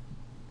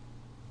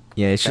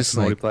 it's That's just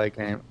a like multiplayer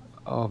game.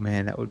 Oh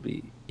man, that would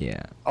be.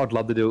 Yeah. I'd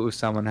love to do it with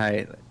someone.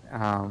 Hey,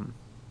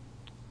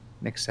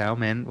 next sale,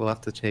 man, we'll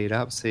have to cheat it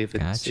up, see if it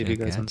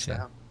goes on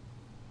sale.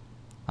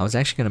 I was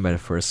actually gonna buy the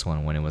first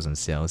one when it was on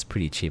sale. It's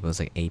pretty cheap. It was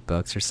like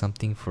 $8 or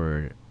something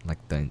for like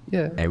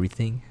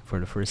everything for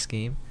the first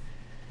game.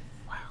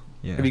 Wow.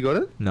 Yeah. Have you got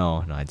it?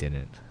 No, I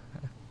didn't.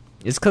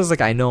 It's because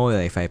like I know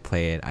that if I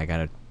play it, I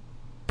gotta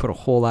put a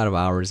whole lot of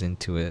hours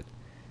into it.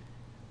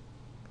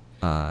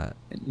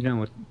 You know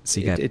what?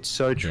 So it's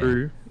so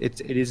true. Yeah.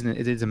 It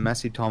is a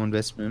massive time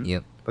investment.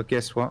 Yep. But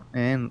guess what?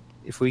 And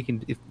if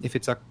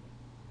it's like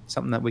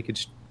something that we could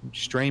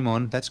stream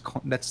on, that's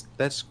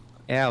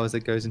hours that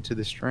goes into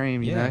the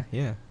stream. You know.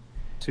 Yeah.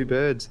 Two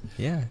birds.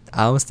 Yeah.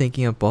 I was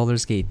thinking of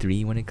Baldur's Gate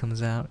 3 when it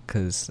comes out,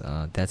 because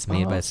that's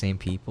made by the same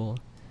people.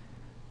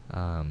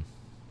 That's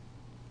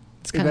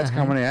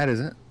coming out,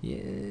 is it?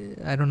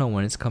 Yeah. I don't know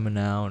when it's coming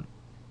out.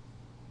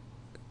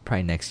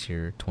 Probably next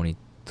year.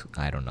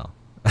 I don't know.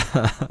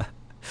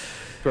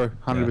 Bro,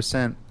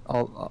 100%.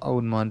 I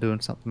wouldn't mind doing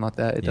something like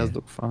that. It does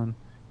look fun.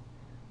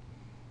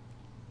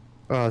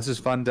 Oh, this is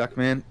fun, Duck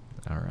Man.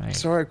 All right.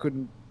 Sorry I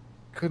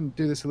couldn't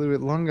do this a little bit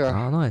longer.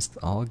 Oh no, it's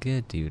all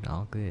good, dude.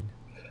 All good.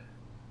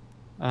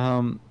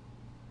 Yeah,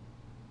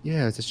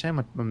 it's a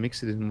shame my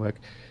mixer didn't work.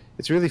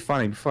 It's really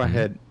funny. Before I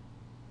head,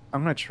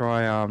 I'm gonna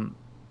try.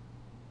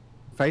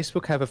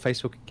 Facebook have a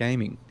Facebook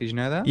gaming. Did you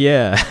know that?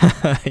 Yeah.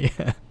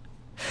 Yeah.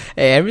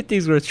 Hey,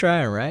 everything's worth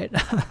trying, right?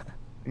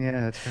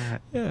 Yeah, that's right.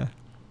 Yeah.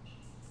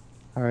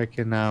 I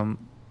reckon I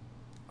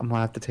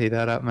might have to tee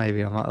that up.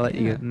 Maybe I might let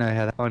you know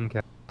how that one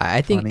goes.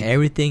 I think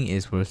everything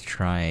is worth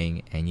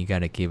trying, and you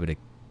gotta give it a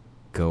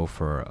go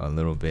for a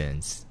little bit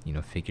and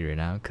figure it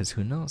out. Because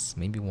who knows?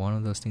 Maybe one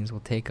of those things will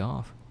take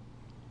off.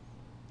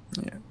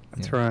 Yeah,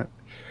 that's right.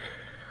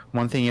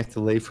 One thing you have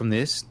to leave from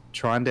this: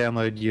 try and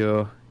download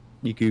your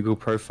Google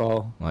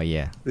profile. Oh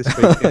yeah, this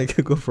week.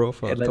 Google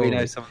profile. Yeah, let me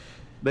know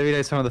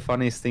some of the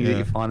funniest things that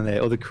you find in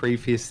there, or the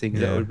creepiest things.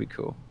 That would be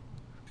cool.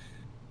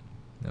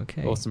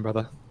 Okay. Awesome,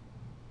 brother.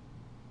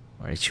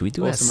 All right, should we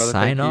do a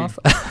sign off?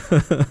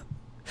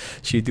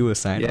 Should we do a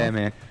sign off? Yeah,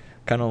 man.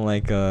 Kind of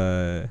like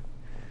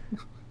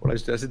What I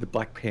did the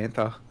Black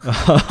Panther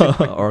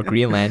or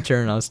Green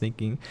Lantern. I was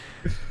thinking,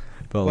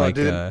 but we'll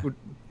do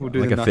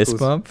like a fist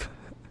bump,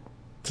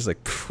 just like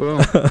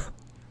boom.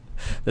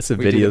 That's a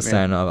video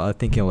sign off. I was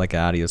thinking of like an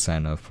audio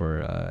sign off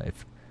for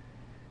if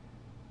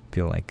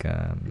feel like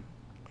I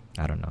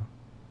don't know.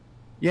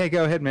 Yeah,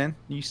 go ahead, man.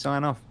 You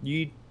sign off.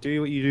 You do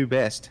what you do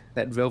best.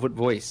 That velvet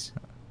voice.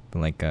 But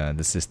like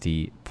this is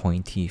the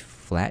Pointy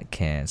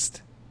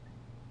Flatcast.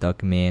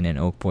 Duckman and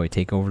Oakboy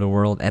take over the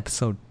world,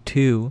 episode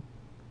 2.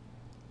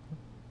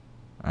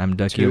 I'm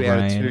Ducky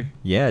O'Brien.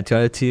 Yeah, 2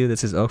 out of 2.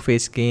 This is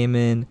Oakface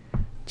Gaming.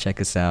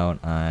 Check us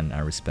out on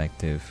our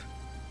respective.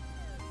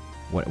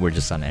 We're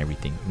just on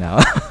everything now.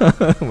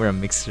 We're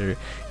on Mixer,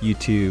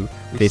 YouTube,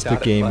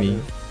 Facebook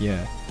Gaming.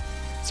 Yeah.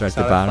 Start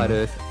at the bottom. Flat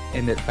Earth,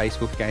 end at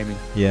Facebook Gaming.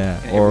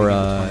 Yeah. Or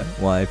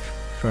if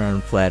we're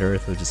on Flat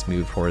Earth, we'll just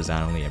move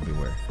horizontally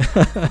everywhere.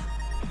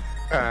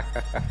 But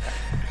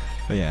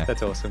yeah.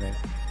 That's awesome, man.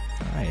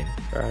 Alright,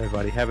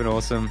 everybody. Have an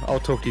awesome. I'll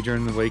talk to you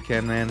during the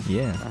weekend, man.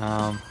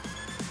 Yeah.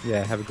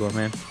 Yeah, have a good one,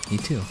 man. You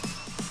too.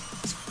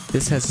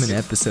 This has been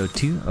episode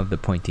 2 of the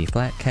Pointy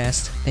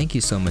Flatcast. Thank you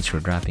so much for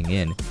dropping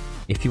in.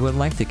 If you would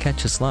like to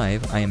catch us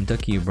live, I am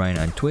Ducky O'Brien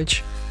on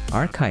Twitch,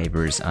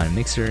 Archivers on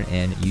Mixer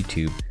and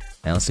YouTube.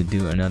 I also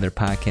do another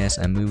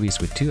podcast on movies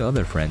with 2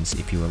 other friends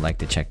if you would like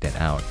to check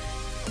that out.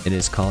 It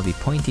is called the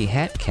Pointy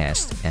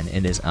Hatcast, and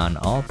it is on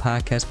all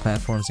podcast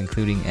platforms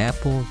including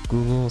Apple,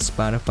 Google,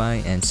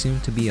 Spotify, and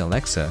soon to be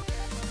Alexa.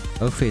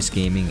 Oakface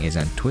Gaming is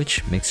on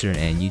Twitch, Mixer,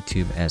 and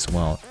YouTube as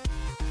well.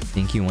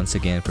 Thank you once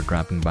again for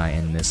dropping by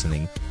and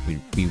listening.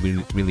 We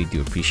really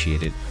do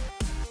appreciate it.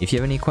 If you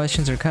have any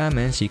questions or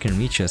comments, you can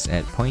reach us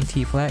at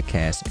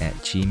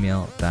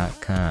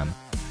pointyflatcast@gmail.com.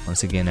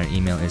 Once again, our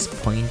email is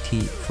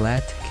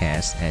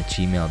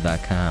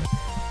pointyflatcast@gmail.com.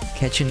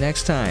 Catch you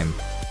next time.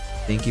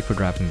 Thank you for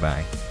dropping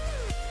by.